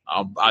like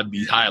I'd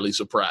be highly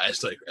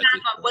surprised. Like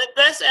with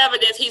this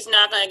evidence, he's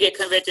not going to get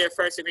convicted of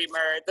first-degree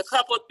murder. The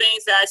couple of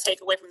things that I take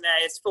away from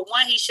that is, for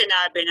one, he should not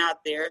have been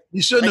out there.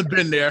 He shouldn't have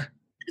been there.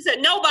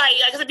 Said nobody,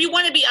 because if you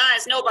want to be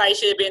honest, nobody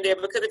should have been there,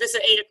 because if it's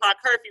an 8:00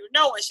 curfew,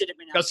 no one should have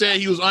been. I said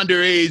he was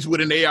underage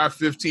with an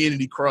AR-15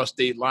 and he crossed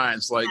state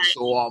lines. Like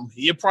so,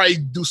 he'll probably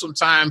do some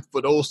time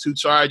for those two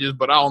charges,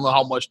 but I don't know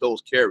how much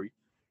those carry.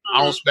 Mm-hmm. I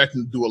don't expect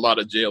him to do a lot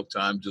of jail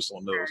time just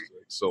on those. Right.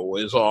 So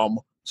it's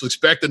so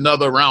expect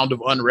another round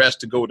of unrest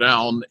to go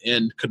down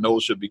in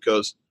Kenosha,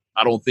 because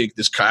I don't think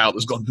this Kyle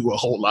is going to do a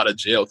whole lot of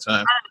jail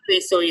time. I don't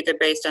think so either,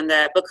 based on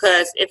that,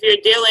 because if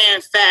you're dealing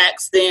in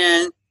facts,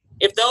 then.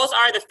 If those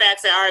are the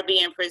facts that are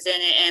being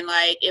presented, and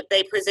like if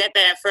they present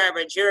that in front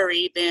of a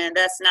jury, then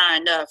that's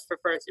not enough for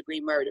first degree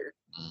murder.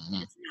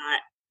 Mm-hmm. It's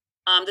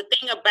not. The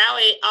thing about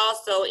it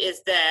also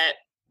is that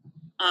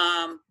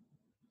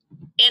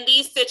in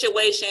these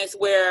situations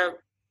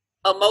where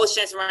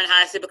emotions run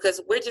high, because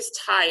we're just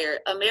tired.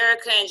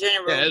 America in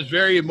general. Yeah, it's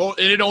very and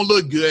it don't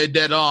look good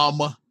that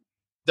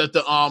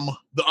the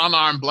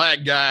unarmed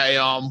black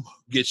guy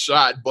gets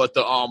shot, but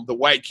the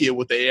white kid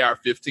with the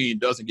AR-15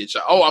 doesn't get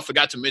shot. Oh, I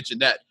forgot to mention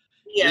that.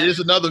 Yeah. There's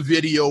another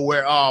video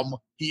where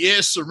he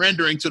is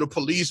surrendering to the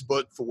police,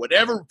 but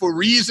for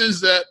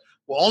reasons that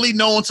were only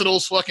known to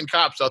those fucking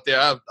cops out there,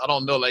 I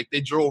don't know, like they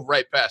drove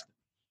right past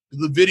him.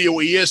 The video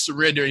where he is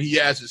surrendering, he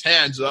has his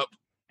hands up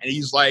and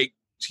he's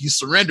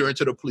surrendering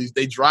to the police.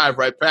 They drive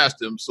right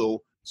past him,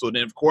 so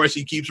then of course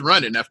he keeps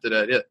running after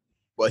that. Yeah.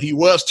 But he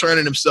was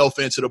turning himself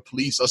into the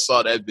police. I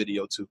saw that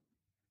video too,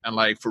 and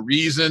like for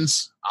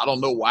reasons I don't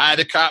know why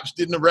the cops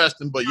didn't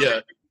arrest him, but yeah.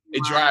 They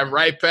drive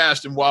right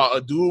past him while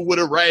a dude with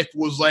a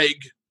rifle was like,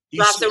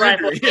 he's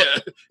surrendering. Yeah,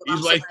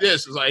 he's like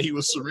this. It's like he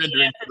was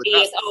surrendering.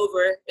 It's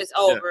over. It's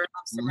over. Yeah.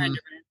 I'm surrendering.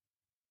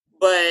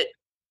 Mm-hmm.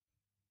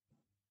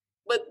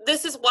 But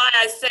this is why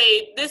I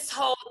say this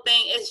whole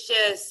thing is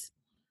just,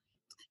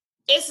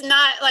 it's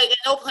not like,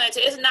 no pun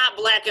intended, it's not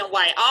black and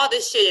white. All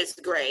this shit is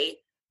gray.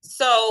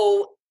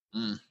 So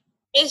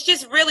it's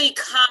just really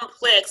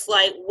complex,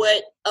 like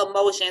what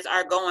emotions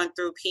are going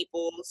through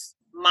people's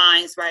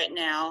minds right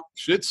now.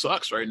 Shit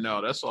sucks right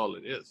now. That's all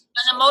it is.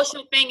 An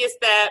emotional thing is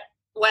that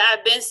what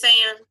I've been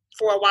saying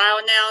for a while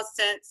now,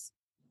 since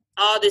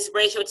all this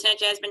racial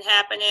tension has been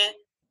happening,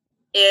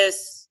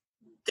 is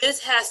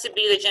this has to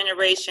be the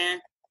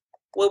generation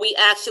where we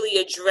actually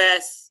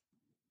address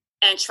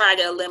and try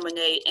to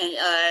eliminate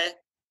and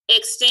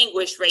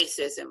extinguish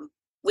racism.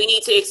 We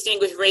need to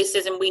extinguish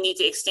racism. We need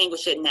to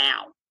extinguish it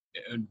now.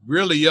 And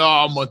really,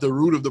 at the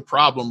root of the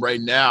problem right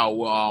now,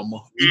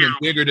 even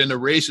bigger than the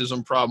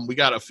racism problem, we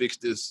got to fix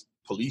this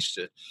police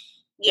shit.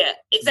 Yeah,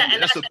 exactly.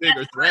 That's a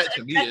bigger threat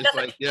to me. It's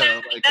like,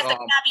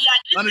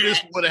 none of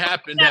this would have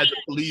happened had the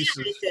police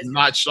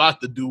not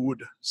shot the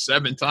dude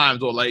 7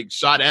 times or like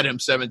shot at him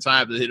 7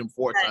 times and hit him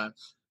 4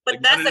 times. But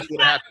like, none of this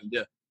would have happened.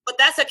 Yeah. But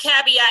that's a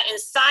caveat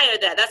inside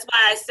of that. That's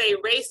why I say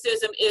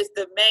racism is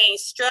the main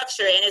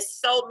structure, and it's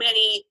so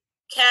many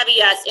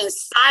caveats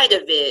inside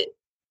of it.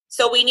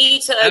 So we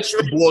need to address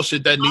the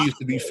bullshit that needs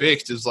to be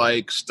fixed. Is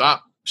like,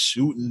 stop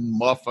shooting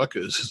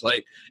motherfuckers. It's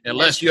like,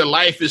 unless your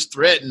life is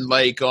threatened,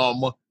 like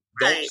don't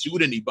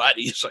shoot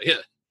anybody. So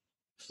yeah.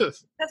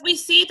 Because we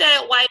see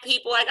that white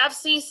people, like I've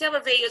seen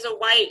several videos of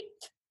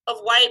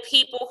white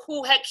people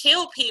who had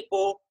killed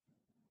people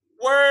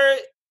were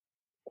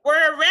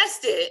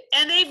arrested,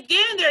 and they've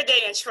getting their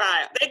day in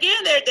trial. They're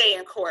getting their day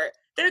in court.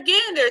 They're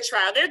getting their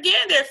trial. They're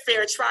getting their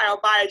fair trial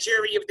by a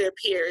jury of their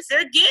peers.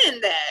 They're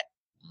getting that.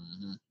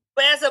 Mm-hmm.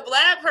 But as a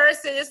Black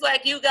person, it's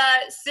like you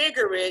got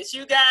cigarettes,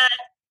 you got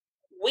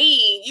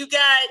weed, you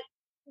got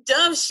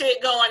dumb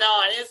shit going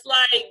on. It's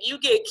like you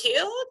get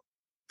killed?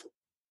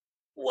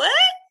 What?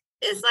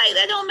 It's like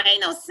that don't make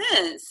no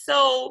sense.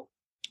 So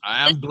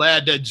I am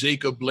glad that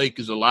Jacob Blake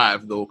is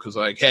alive, though, because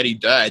like had he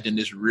died, then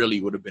this really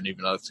would have been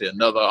even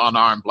another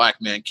unarmed Black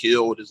man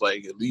killed. It's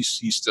like at least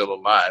he's still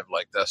alive.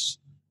 Like that's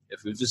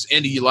if there's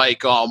any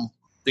like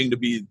thing to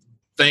be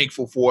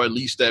thankful for, at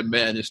least that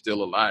man is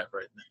still alive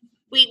right now.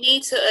 We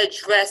need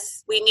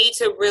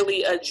to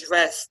really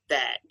address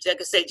that.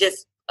 Like I say,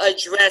 just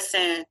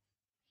addressing,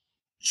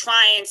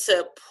 trying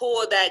to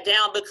pull that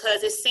down,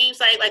 because it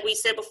seems like we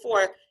said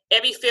before,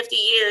 every 50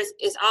 years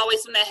is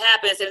always something that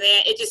happens, and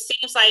then it just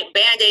seems like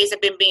Band-Aids have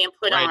been being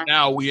put on. Right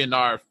now, we in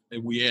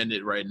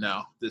it right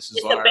now. This is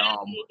it's our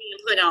being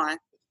put on.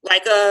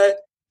 Like the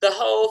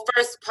whole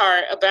first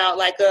part about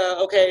like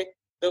the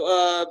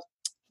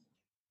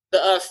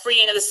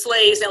freeing of the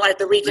slaves and like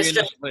the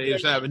reconstruction.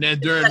 Slaves happen. Then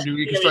during the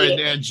reconstruction,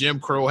 then Jim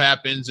Crow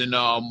happens and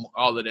all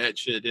of that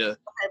shit. Yeah.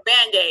 Okay,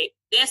 Band-Aid.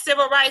 Then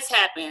civil rights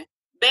happen.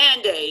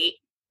 Band-Aid.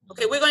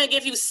 Okay, we're going to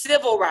give you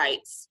civil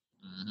rights.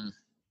 Mm-hmm.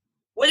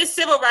 What does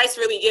civil rights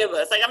really give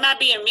us? Like, I'm not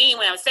being mean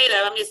when I say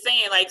that. I'm just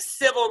saying, like,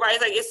 civil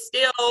rights, like, it's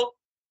still,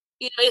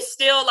 it's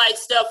still like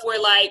stuff where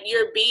like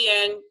you're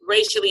being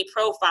racially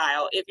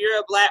profiled. If you're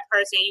a Black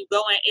person, you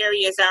go in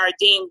areas that are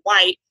deemed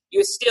white,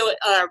 you're still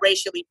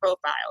racially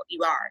profiled.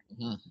 You are.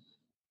 Mm-hmm.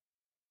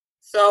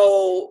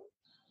 So,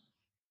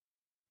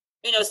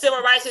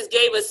 civil rights just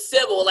gave us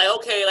civil. Like,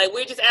 okay, like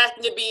we're just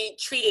asking to be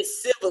treated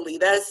civilly.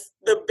 That's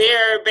the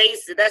bare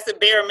basic. That's the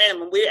bare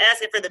minimum. We're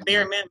asking for the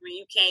bare minimum.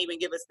 You can't even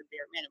give us the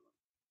bare minimum.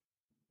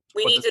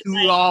 We need to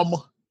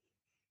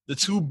the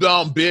two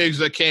bigs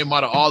that came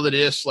out of all of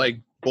this, like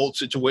both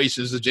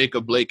situations, the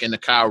Jacob Blake and the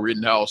Kyle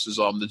Rittenhouse, is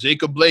the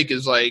Jacob Blake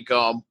is like,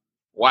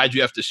 why'd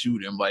you have to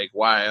shoot him? Like,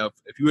 why?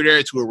 If you were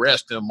there to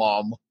arrest him,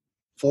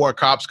 4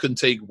 cops couldn't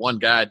take one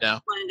guy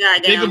down.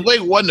 Jacob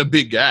Blake wasn't a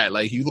big guy.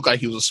 Like, he looked like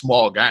he was a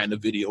small guy in the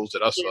videos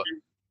that I saw. Yeah.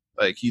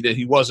 Like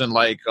he wasn't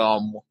like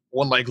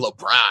one like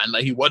LeBron.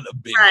 Like he wasn't a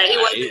big guy. He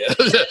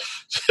wasn't.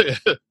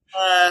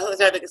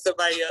 Who's having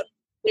somebody else?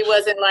 He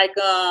wasn't like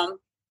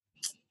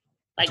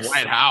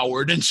Dwight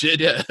Howard and shit.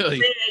 Yeah,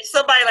 like,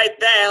 somebody like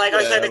that. Like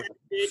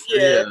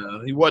yeah,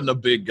 he wasn't a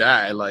big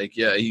guy. Like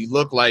he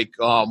looked like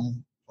a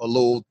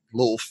little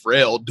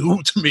frail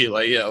dude to me.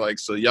 Like like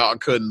so y'all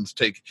couldn't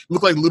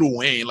look like Lil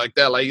Wayne like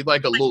that.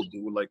 Like a little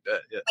dude like that.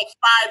 Yeah, like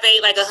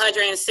 5'8", like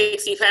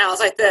 160 pounds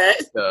like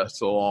that. Yeah,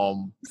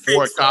 so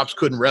 4 cops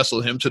couldn't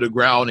wrestle him to the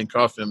ground and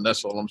cuff him.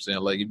 That's all I'm saying.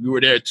 Like if you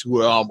were there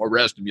to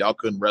arrest him, y'all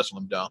couldn't wrestle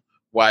him down.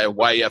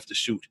 Why you have to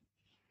shoot?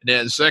 And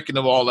then second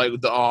of all,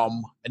 like the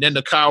and then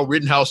the Kyle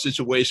Rittenhouse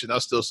situation, I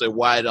still say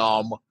why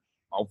a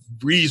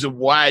reason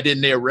why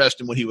didn't they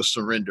arrest him when he was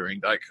surrendering?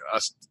 Like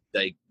that's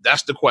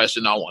the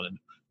question I wanted.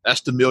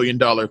 That's the $1 million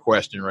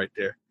question right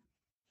there.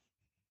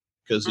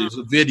 Because there's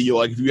a video,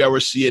 like if you ever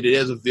see it, it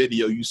is a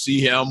video. You see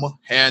him,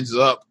 hands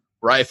up,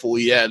 rifle,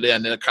 and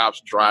then the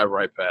cops drive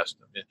right past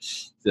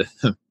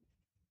him.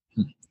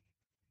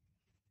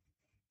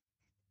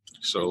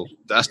 So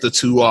that's the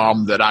two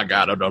that I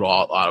got out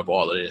of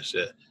all of this.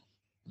 Yeah.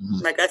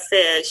 Mm-hmm. Like I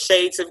said,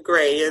 shades of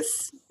gray.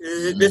 This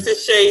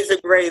is shades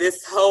of gray.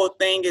 This whole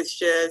thing is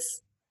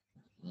just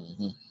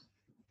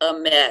a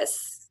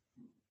mess.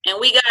 And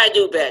we got to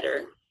do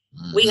better.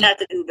 Mm-hmm. We have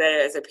to do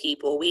better as a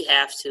people. We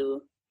have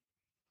to.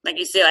 Like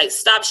you said, like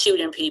stop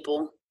shooting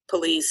people.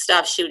 Police,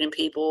 stop shooting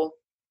people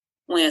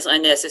when it's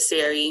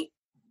unnecessary.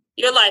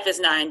 Your life is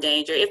not in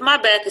danger. If my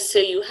back is to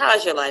you, how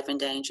is your life in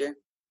danger?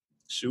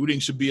 Shooting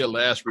should be a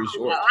last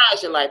resort.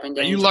 How's your life in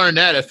danger? And you learn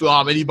that if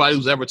anybody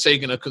who's ever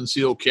taken a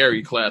concealed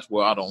carry class.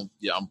 Well, I'm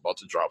about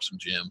to drop some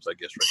gems, I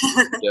guess.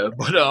 Right? Yeah,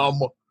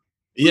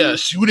 but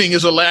shooting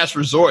is a last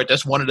resort.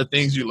 That's one of the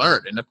things you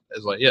learn, and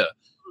it's like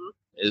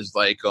it's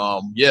like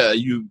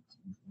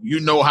you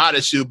know how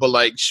to shoot, but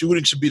like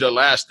shooting should be the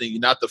last thing,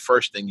 not the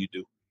first thing you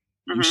do.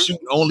 Mm-hmm. You shoot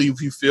only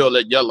if you feel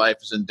that your life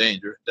is in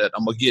danger. That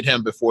I'm gonna get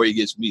him before he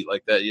gets me,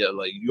 like that. Yeah,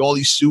 like you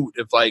only shoot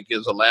if like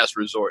it's a last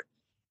resort.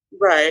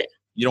 Right.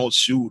 You don't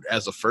shoot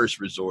as a first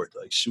resort.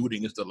 Like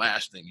shooting is the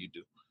last thing you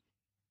do.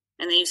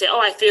 And then you say, "Oh,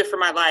 I fear for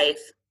my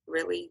life."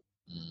 Really?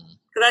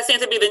 Because that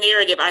seems to be the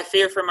narrative. I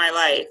fear for my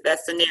life.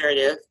 That's the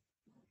narrative.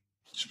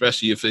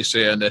 Especially if they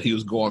saying that he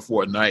was going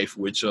for a knife,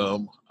 which I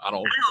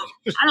don't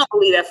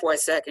believe that for a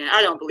second.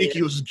 I don't believe. I think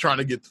he was trying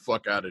to get the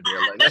fuck out of there.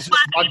 Like, that's just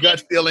my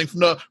gut feeling from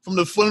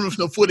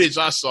the footage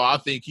I saw. I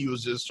think he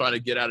was just trying to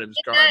get out of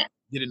his car,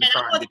 get in the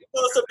car.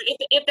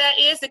 If that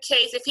is the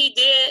case, if he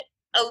did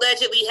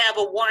allegedly have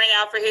a warrant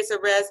out for his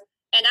arrest,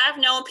 and I've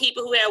known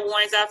people who had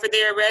warrants out for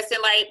their arrest,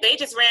 and like they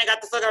just ran,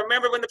 got the fuck out.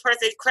 Remember when the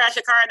person crashed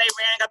a car and they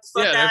ran, got the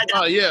fuck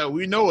out? Yeah,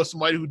 we know of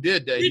somebody who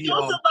did that. We know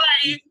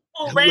somebody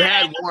who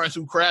had warrants,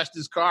 who crashed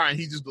his car, and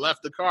he just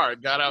left the car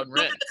and got out and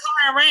ran. The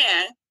car and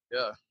ran.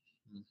 Yeah.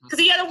 Because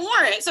he had a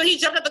warrant, so he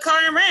jumped out the car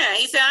and ran.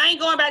 He said, "I ain't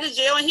going back to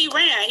jail," and he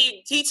ran.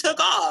 He took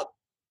off.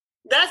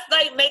 That's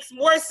like makes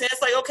more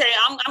sense. Like, okay,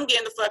 I'm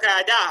getting the fuck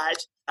out of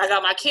Dodge. I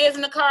got my kids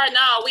in the car.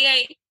 No, you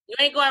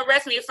ain't going to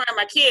arrest me in front of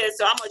my kids.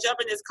 So I'm gonna jump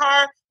in this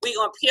car. We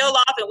gonna peel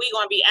off, and we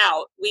gonna be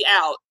out. We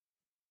out.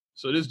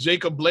 So this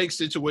Jacob Blake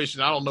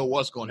situation, I don't know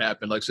what's gonna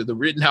happen. Like I said, the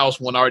Rittenhouse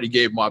one already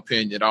gave my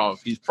opinion.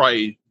 He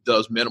probably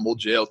does minimal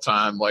jail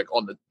time, like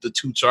on the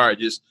two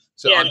charges.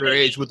 So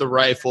underage with the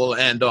rifle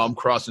and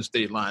crossing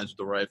state lines with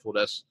the rifle.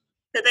 That's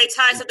because they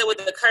tie something with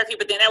the curfew,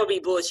 but then that would be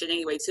bullshit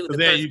anyway too.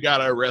 Then you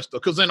gotta arrest them.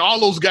 Because then all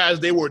those guys,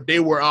 they were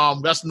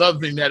that's another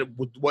thing that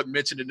wasn't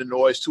mentioned in the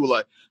noise too.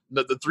 Like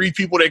the three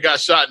people that got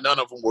shot, none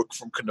of them were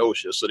from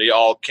Kenosha, so they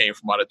all came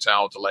from out of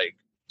town to like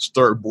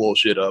stir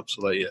bullshit up.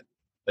 So like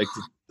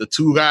the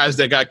two guys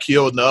that got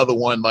killed, and the other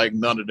one, like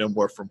none of them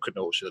were from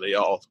Kenosha. They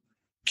all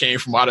came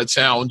from out of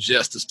town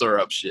just to stir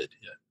up shit.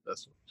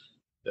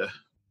 Yeah.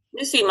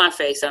 You see my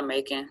face I'm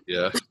making.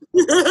 Yeah.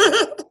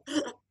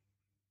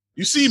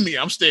 You see me,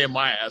 I'm staying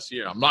my ass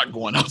here. I'm not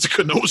going out to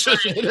Kenosha.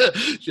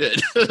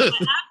 Shit. I've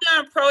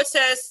done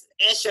protests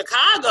in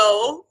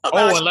Chicago.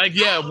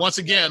 Once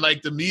again,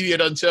 like the media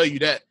doesn't tell you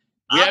that.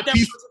 We had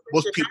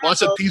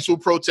bunch of peaceful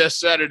protests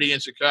Saturday in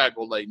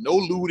Chicago. Like no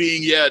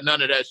looting,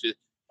 none of that shit.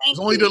 It's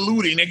only the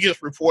looting that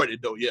gets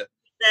reported though, yeah.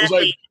 Exactly. It was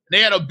like they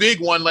had a big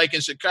one like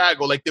in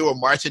Chicago, like they were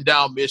marching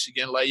down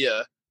Michigan, like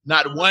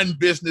not one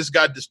business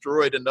got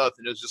destroyed or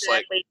nothing. It was just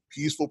like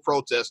peaceful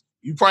protest.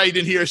 You probably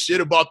didn't hear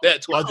shit about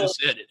that till I just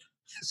said it.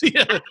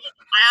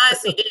 I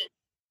honestly didn't.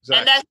 Exactly.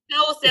 And that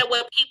shows that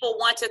what people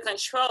want to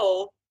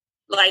control,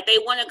 like they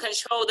want to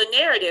control the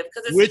narrative.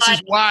 Which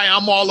is why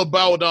I'm all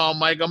about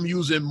I'm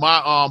using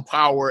my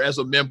power as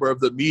a member of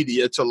the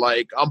media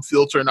to I'm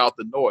filtering out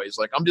the noise.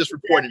 Like I'm just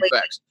reporting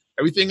facts.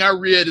 Everything I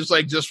read is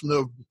like just from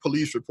the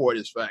police report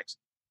is facts.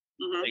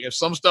 Mm-hmm. Like if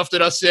some stuff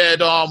that I said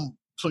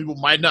some people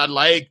might not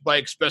like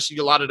especially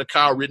a lot of the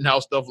Kyle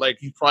Rittenhouse stuff, like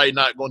he's probably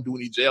not going to do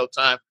any jail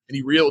time,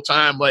 any real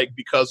time, like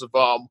because of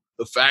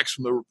the facts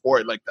from the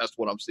report. Like that's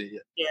what I'm saying.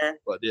 Yeah.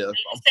 But I'm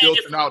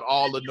filtering out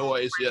all the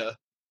noise. Yeah.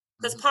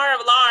 Because part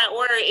of law and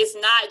order is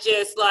not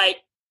just like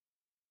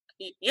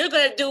you're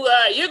gonna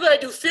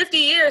do 50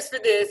 years for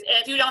this,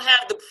 and if you don't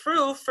have the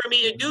proof for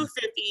me to do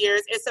 50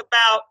 years, it's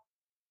about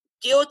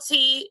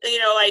guilty.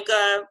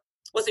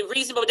 Was it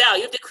reasonable doubt?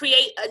 You have to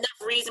create enough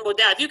reasonable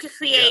doubt. If you could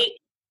create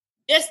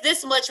just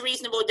this much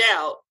reasonable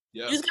doubt.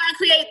 You just gotta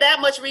create that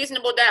much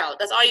reasonable doubt.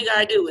 That's all you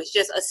gotta do. It's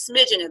just a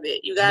smidgen of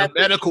it. You got the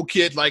medical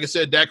kit, like I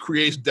said, that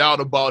creates doubt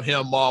about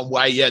him.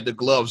 Why he had the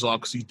gloves on,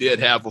 because he did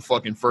have a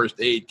fucking first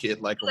aid kit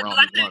around.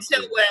 I couldn't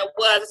tell what it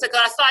was. It's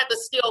I saw the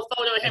still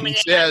photo of him.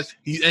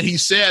 He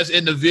says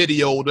in the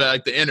video,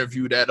 like the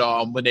interview, that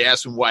when they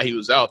asked him why he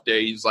was out there,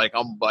 he's like,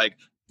 I'm like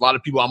a lot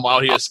of people. I'm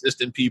out here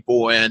assisting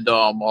people and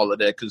all of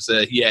that because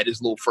he had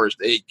his little first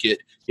aid kit.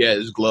 He had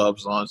his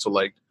gloves on, so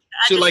like.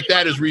 Shit like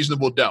that is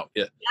reasonable doubt.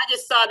 Yeah. I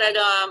just saw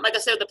that. Like I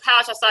said, the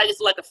pouch I saw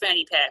just like a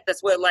fanny pack.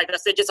 That's what, like I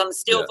said, just on the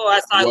still photo I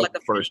saw like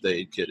a first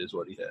aid kit is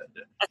what he had.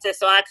 Yeah. I said,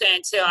 so I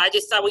couldn't tell. I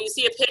just saw when you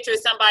see a picture of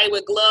somebody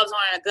with gloves on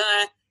and a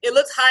gun, it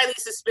looks highly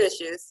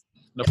suspicious.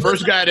 The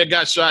first guy that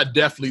got shot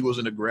definitely was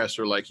an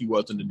aggressor. Like he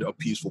wasn't a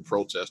peaceful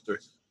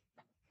protester.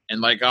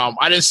 And like I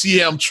didn't see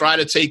him try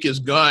to take his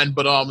gun,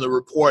 but the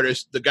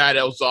reporters, the guy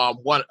that was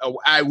one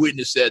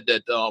eyewitness said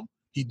that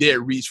he did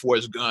reach for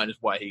his gun is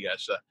why he got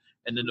shot.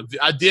 And then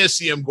I did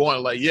see him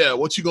going like, yeah,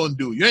 what you gonna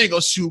do? You ain't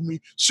gonna shoot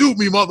me,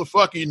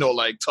 motherfucker.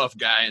 Like tough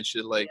guy and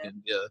shit. Like,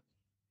 and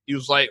he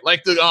was like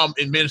the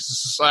in Minister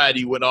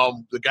Society when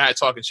the guy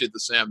talking shit to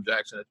Sam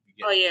Jackson at the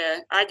beginning. Oh yeah,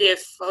 I did.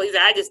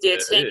 I just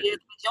did 10 years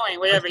of joint,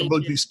 whatever. You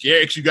be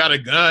scared because you got a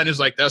gun. It's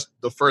like that's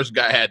the first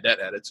guy had that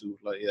attitude.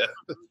 Like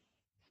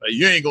like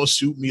you ain't gonna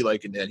shoot me.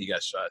 Like, and then he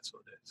got shot. So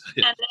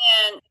that.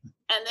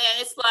 And then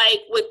it's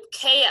like with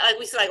chaos, like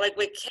we said, like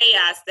with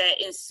chaos that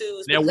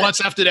ensues. Then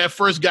once after that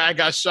first guy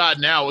got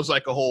shot, now it's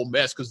like a whole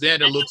mess because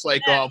then it looks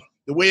like the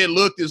way it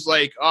looked is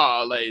like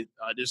I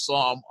just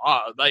saw him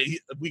like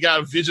we got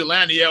a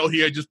vigilante out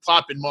here just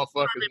popping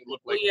motherfuckers.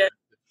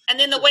 And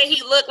then the way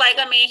he looked, like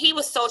he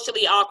was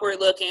socially awkward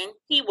looking.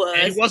 He was.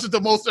 And he wasn't the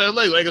most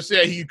like I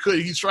said. He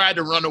tried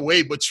to run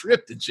away but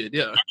tripped and shit.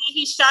 Yeah. And then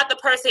he shot the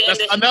person.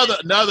 That's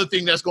another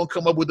thing that's gonna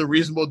come up with a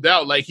reasonable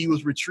doubt. Like he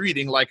was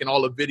retreating, like in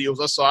all the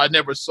videos I saw. I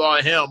never saw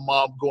him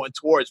going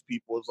towards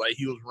people. It's like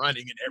he was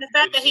running and everything. The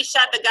fact that he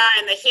shot the guy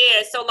in the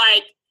head. So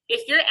like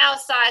if you're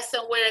outside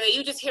somewhere and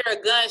you just hear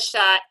a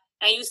gunshot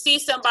and you see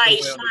somebody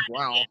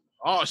shot.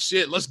 Oh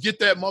shit! Let's get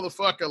that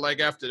motherfucker. Like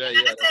after that,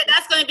 yeah.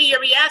 That's going to be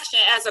your reaction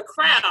as a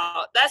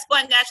crowd. That's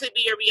going to naturally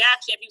be your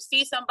reaction if you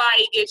see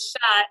somebody get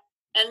shot,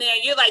 and then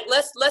you're like,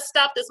 "Let's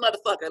stop this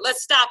motherfucker.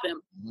 Let's stop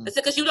him." Mm-hmm. It's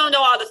because you don't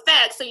know all the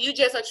facts, so you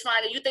just are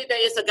trying to. You think that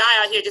it's a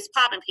guy out here just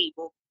popping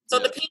people. So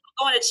the people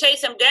going to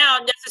chase him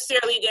down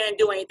necessarily didn't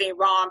do anything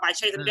wrong by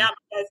chasing him down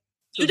because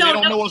they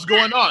don't know what's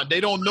going on. They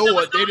don't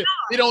know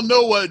they don't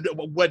know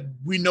what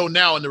we know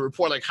now in the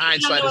report. Like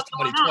hindsight is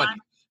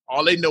 2020.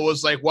 All they know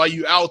is like, while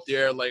you out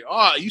there, like,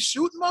 oh, you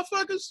shooting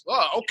motherfuckers?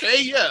 Oh,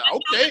 okay, yeah,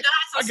 okay.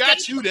 I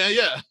got you then,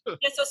 yeah.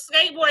 It's a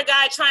skateboard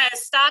guy trying to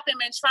stop him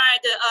and trying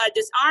to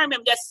disarm him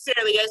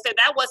necessarily. I said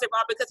that wasn't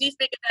wrong because he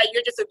figured that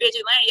you're just a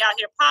vigilante out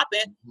here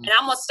popping, and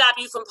I'm going to stop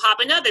you from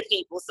popping other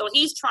people. So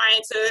he's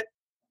trying to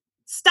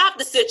stop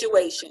the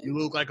situation. You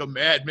look like a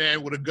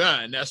madman with a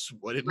gun. That's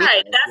what it looks like.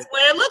 Right, that's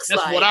what it looks like.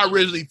 That's what I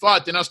originally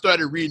thought. Then I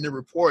started reading the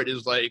report.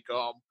 It's like,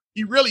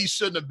 he really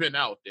shouldn't have been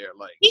out there.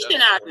 Like he should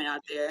not have been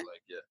out there.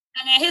 Like, yeah.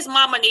 And then his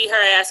mama need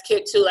her ass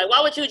kicked too. Like,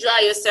 why would you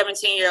drive your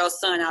 17-year-old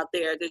son out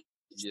there?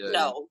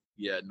 No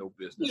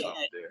business out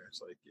there.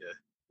 It's like,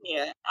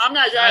 yeah, I'm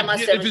not driving my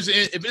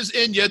 17. If it's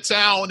in your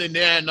town and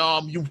then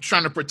you're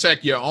trying to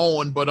protect your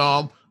own, but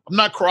I'm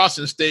not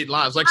crossing state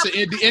lines. Like,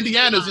 say,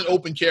 Indiana's an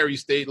open carry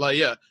state. Like,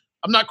 yeah,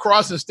 I'm not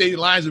crossing state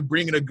lines and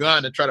bringing a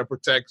gun to try to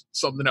protect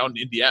something out in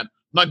Indiana.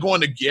 I'm not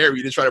going to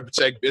Gary to try to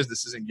protect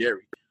businesses in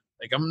Gary.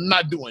 Like, I'm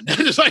not doing that.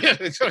 It's like, nah,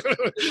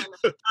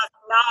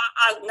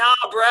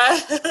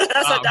 bruh.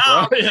 That's a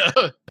nah. Yeah.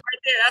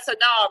 Right there, that's a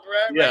nah,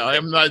 bruh. Yeah, right,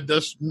 I'm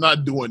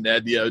not doing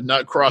that. Yeah,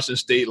 not crossing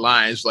state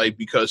lines, like,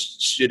 because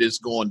shit is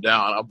going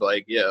down. I'm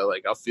like, yeah,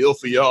 like, I feel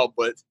for y'all,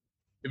 but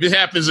if it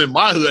happens in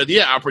my hood,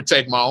 yeah, I'll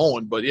protect my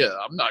own. But yeah,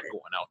 I'm not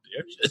going out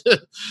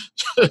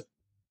there.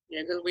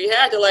 Yeah, because we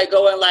had to like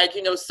go and like,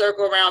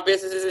 circle around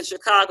businesses in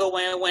Chicago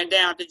when it went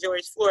down to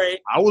George Floyd.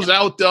 I was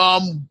out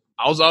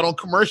on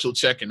commercial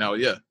checking out.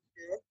 Yeah.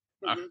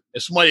 Mm-hmm.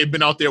 If somebody had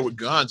been out there with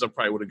guns, I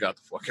probably would have got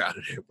the fuck out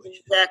of there. But,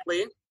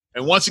 exactly.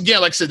 And once again,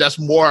 like I said, that's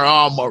more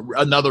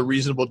another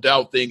reasonable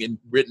doubt thing in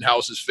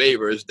Rittenhouse's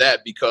favor is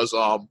that because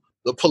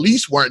the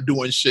police weren't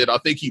doing shit. I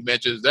think he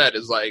mentions that.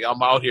 It's like,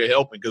 I'm out here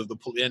helping because the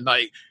police, and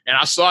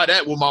I saw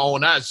that with my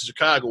own eyes in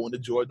Chicago when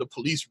the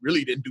police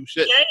really didn't do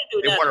shit.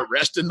 They weren't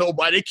arresting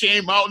nobody. They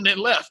came out and then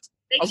left.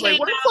 I was like,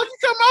 what the fuck you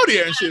come out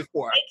here and shit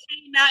for? They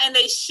came out and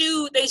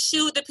they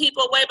shooed the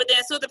people away, but then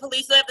as soon as the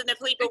police left and the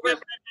people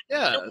ripped.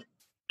 Yeah.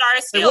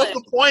 And what's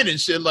the point and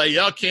shit? Like,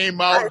 y'all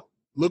came out,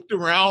 looked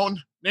around,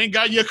 then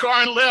got your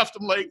car and left.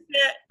 I'm like,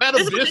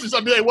 matter of business.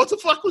 I'd be like, what the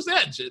fuck was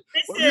that shit?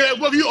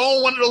 What if you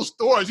own one of those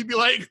stores? You'd be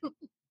like,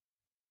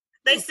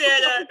 they said,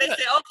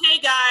 okay,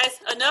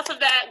 guys, enough of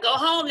that. Go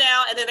home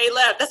now. And then they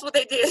left. That's what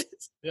they did.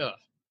 Yeah.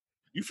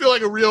 You feel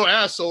like a real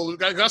asshole.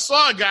 I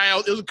saw a guy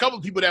out. There was a couple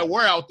of people that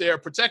were out there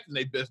protecting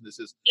their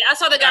businesses. Yeah, I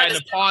saw the guy in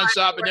the pawn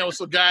shop, and there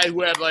was a guy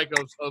who had like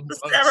a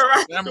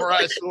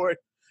samurai sword.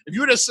 If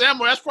you were the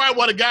samurai, that's probably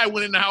why the guy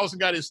went in the house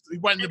and he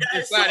went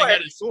inside and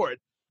got his sword.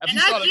 After he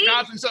saw the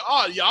cops, he said,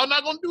 "Oh, y'all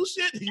not gonna do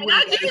shit."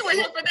 I agree with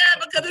him for that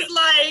because it's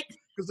like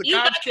because the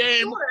cops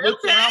came,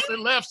 looked around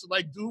and left. So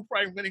like, dude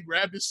probably went and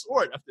grabbed his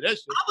sword after that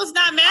shit. I was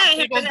not mad at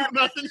him for that.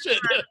 I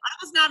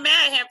was not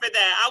mad at him for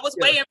that. I was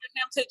waiting for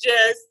him to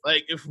just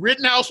like if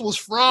Rittenhouse was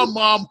from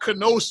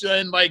Kenosha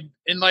and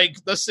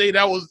let's say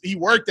that was he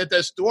worked at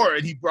that store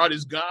and he brought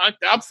his gun.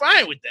 I'm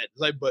fine with that.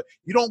 It's like, but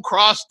you don't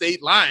cross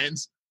state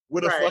lines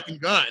with a fucking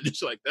gun.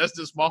 It's like, that's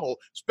just my whole,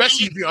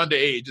 especially if you're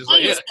underage. It's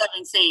like,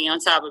 17 on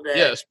top of that.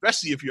 Yeah,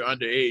 especially if you're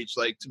underage.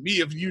 Like, to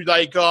me, if you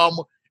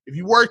if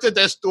you worked at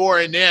that store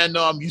and then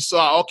you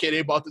saw, okay, they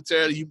about to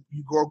tell you,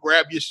 you go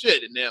grab your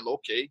shit and then,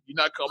 okay, you're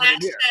not coming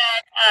in here.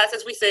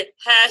 Since we said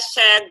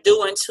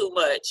doing too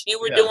much. You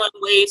were doing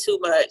way too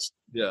much.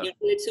 Yeah. You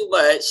did too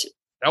much.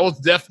 That was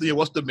definitely,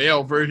 what's the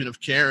male version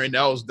of Karen?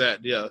 That was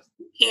that, yeah.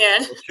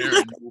 Karen.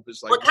 Karen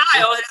it's like,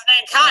 Kyle, his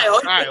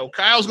name Kyle.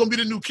 Kyle's going to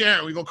be the new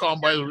Karen. We're going to call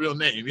him by his real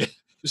name.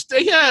 Just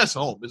stay your ass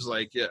home. It's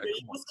like, yeah.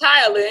 Who's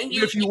Kyle?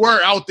 If you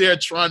were out there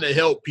trying to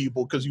help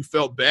people because you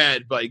felt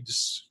bad, like,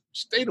 just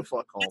stay the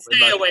fuck home.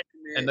 Stay away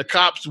from it. And the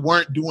cops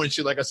weren't doing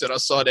shit. Like I said, I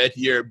saw that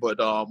here, but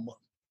I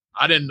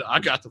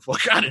got the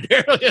fuck out of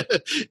there.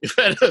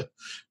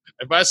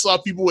 If I saw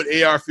people with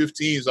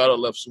AR-15s, I'd have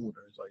left sooner.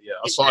 It's like, yeah,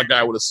 I saw a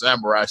guy with a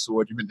samurai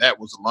sword. Even that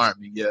was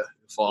alarming. Yeah.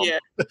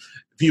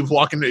 If he was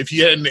walking, if he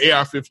had an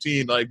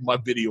AR-15, like my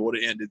video would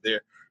have ended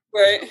there.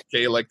 Right.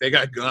 Okay, like they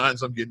got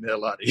guns. I'm getting the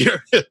hell out of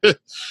here.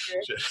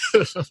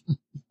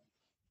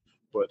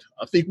 But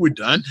I think we're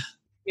done.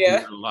 Yeah.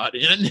 We got a lot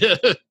in.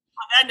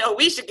 I know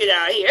we should get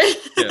out of here.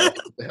 Yeah,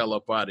 get the hell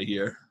up out of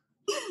here.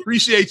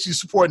 Appreciate you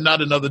supporting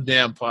Not Another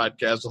Damn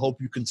Podcast. I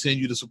hope you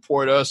continue to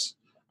support us.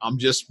 I'm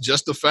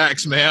just the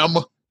facts, ma'am.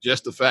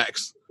 Just the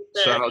facts.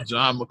 Shout out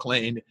John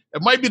McClane.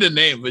 It might be the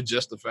name of it,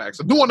 Just the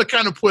Facts. I do want to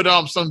kind of put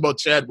something about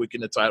Chadwick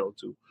in the title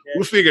too. Yeah.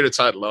 We'll figure the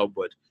title out,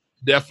 but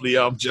definitely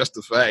Just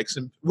the Facts,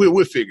 and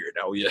we'll figure it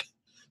out. Yeah.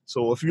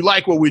 So if you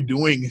like what we're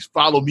doing,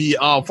 follow me.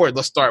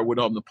 Let's start with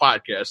the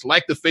podcast.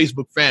 Like the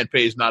Facebook fan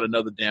page, Not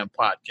Another Damn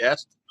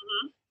Podcast.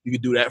 Mm-hmm. You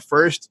can do that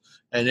first,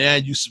 and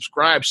then you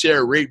subscribe,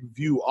 share, rate,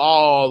 review,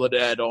 all of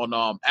that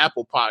on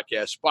Apple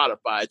Podcasts,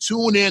 Spotify,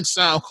 TuneIn,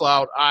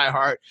 SoundCloud,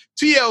 iHeart,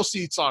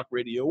 TLC Talk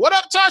Radio. What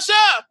up,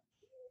 Tasha?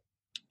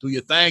 Do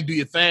your thing, do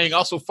your thing.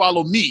 Also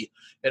follow me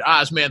at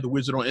Ozman the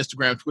Wizard on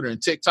Instagram, Twitter,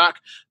 and TikTok.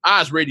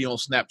 Oz Radio on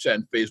Snapchat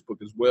and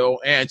Facebook as well.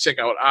 And check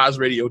out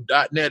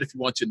OzRadio.net if you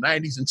want your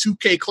 90s and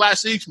 2K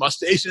classics. My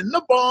station,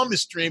 The Bomb,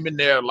 is streaming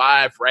there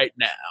live right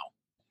now.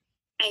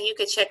 And you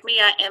can check me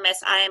out,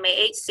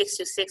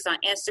 MSIMAH626 on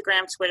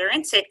Instagram, Twitter,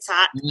 and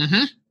TikTok.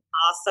 Mm-hmm.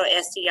 Also,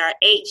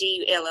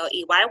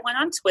 STR8GULLEY1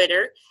 on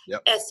Twitter.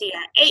 Yep.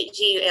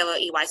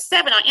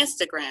 STR8GULLEY7 on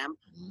Instagram.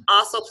 Mm-hmm.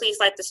 Also, please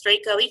like the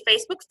Straight Gully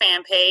Facebook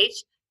fan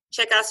page.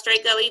 Check out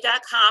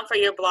straightgully.com for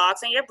your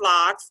blogs and your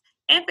blogs.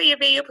 And for your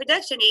video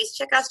production needs,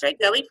 check out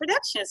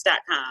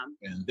straightgullyproductions.com.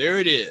 And there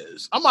it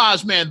is. I'm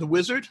Ozman the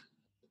Wizard.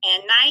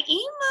 And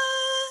Naima.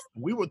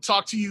 We will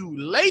talk to you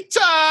later.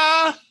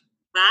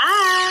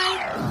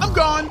 Bye. I'm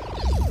gone.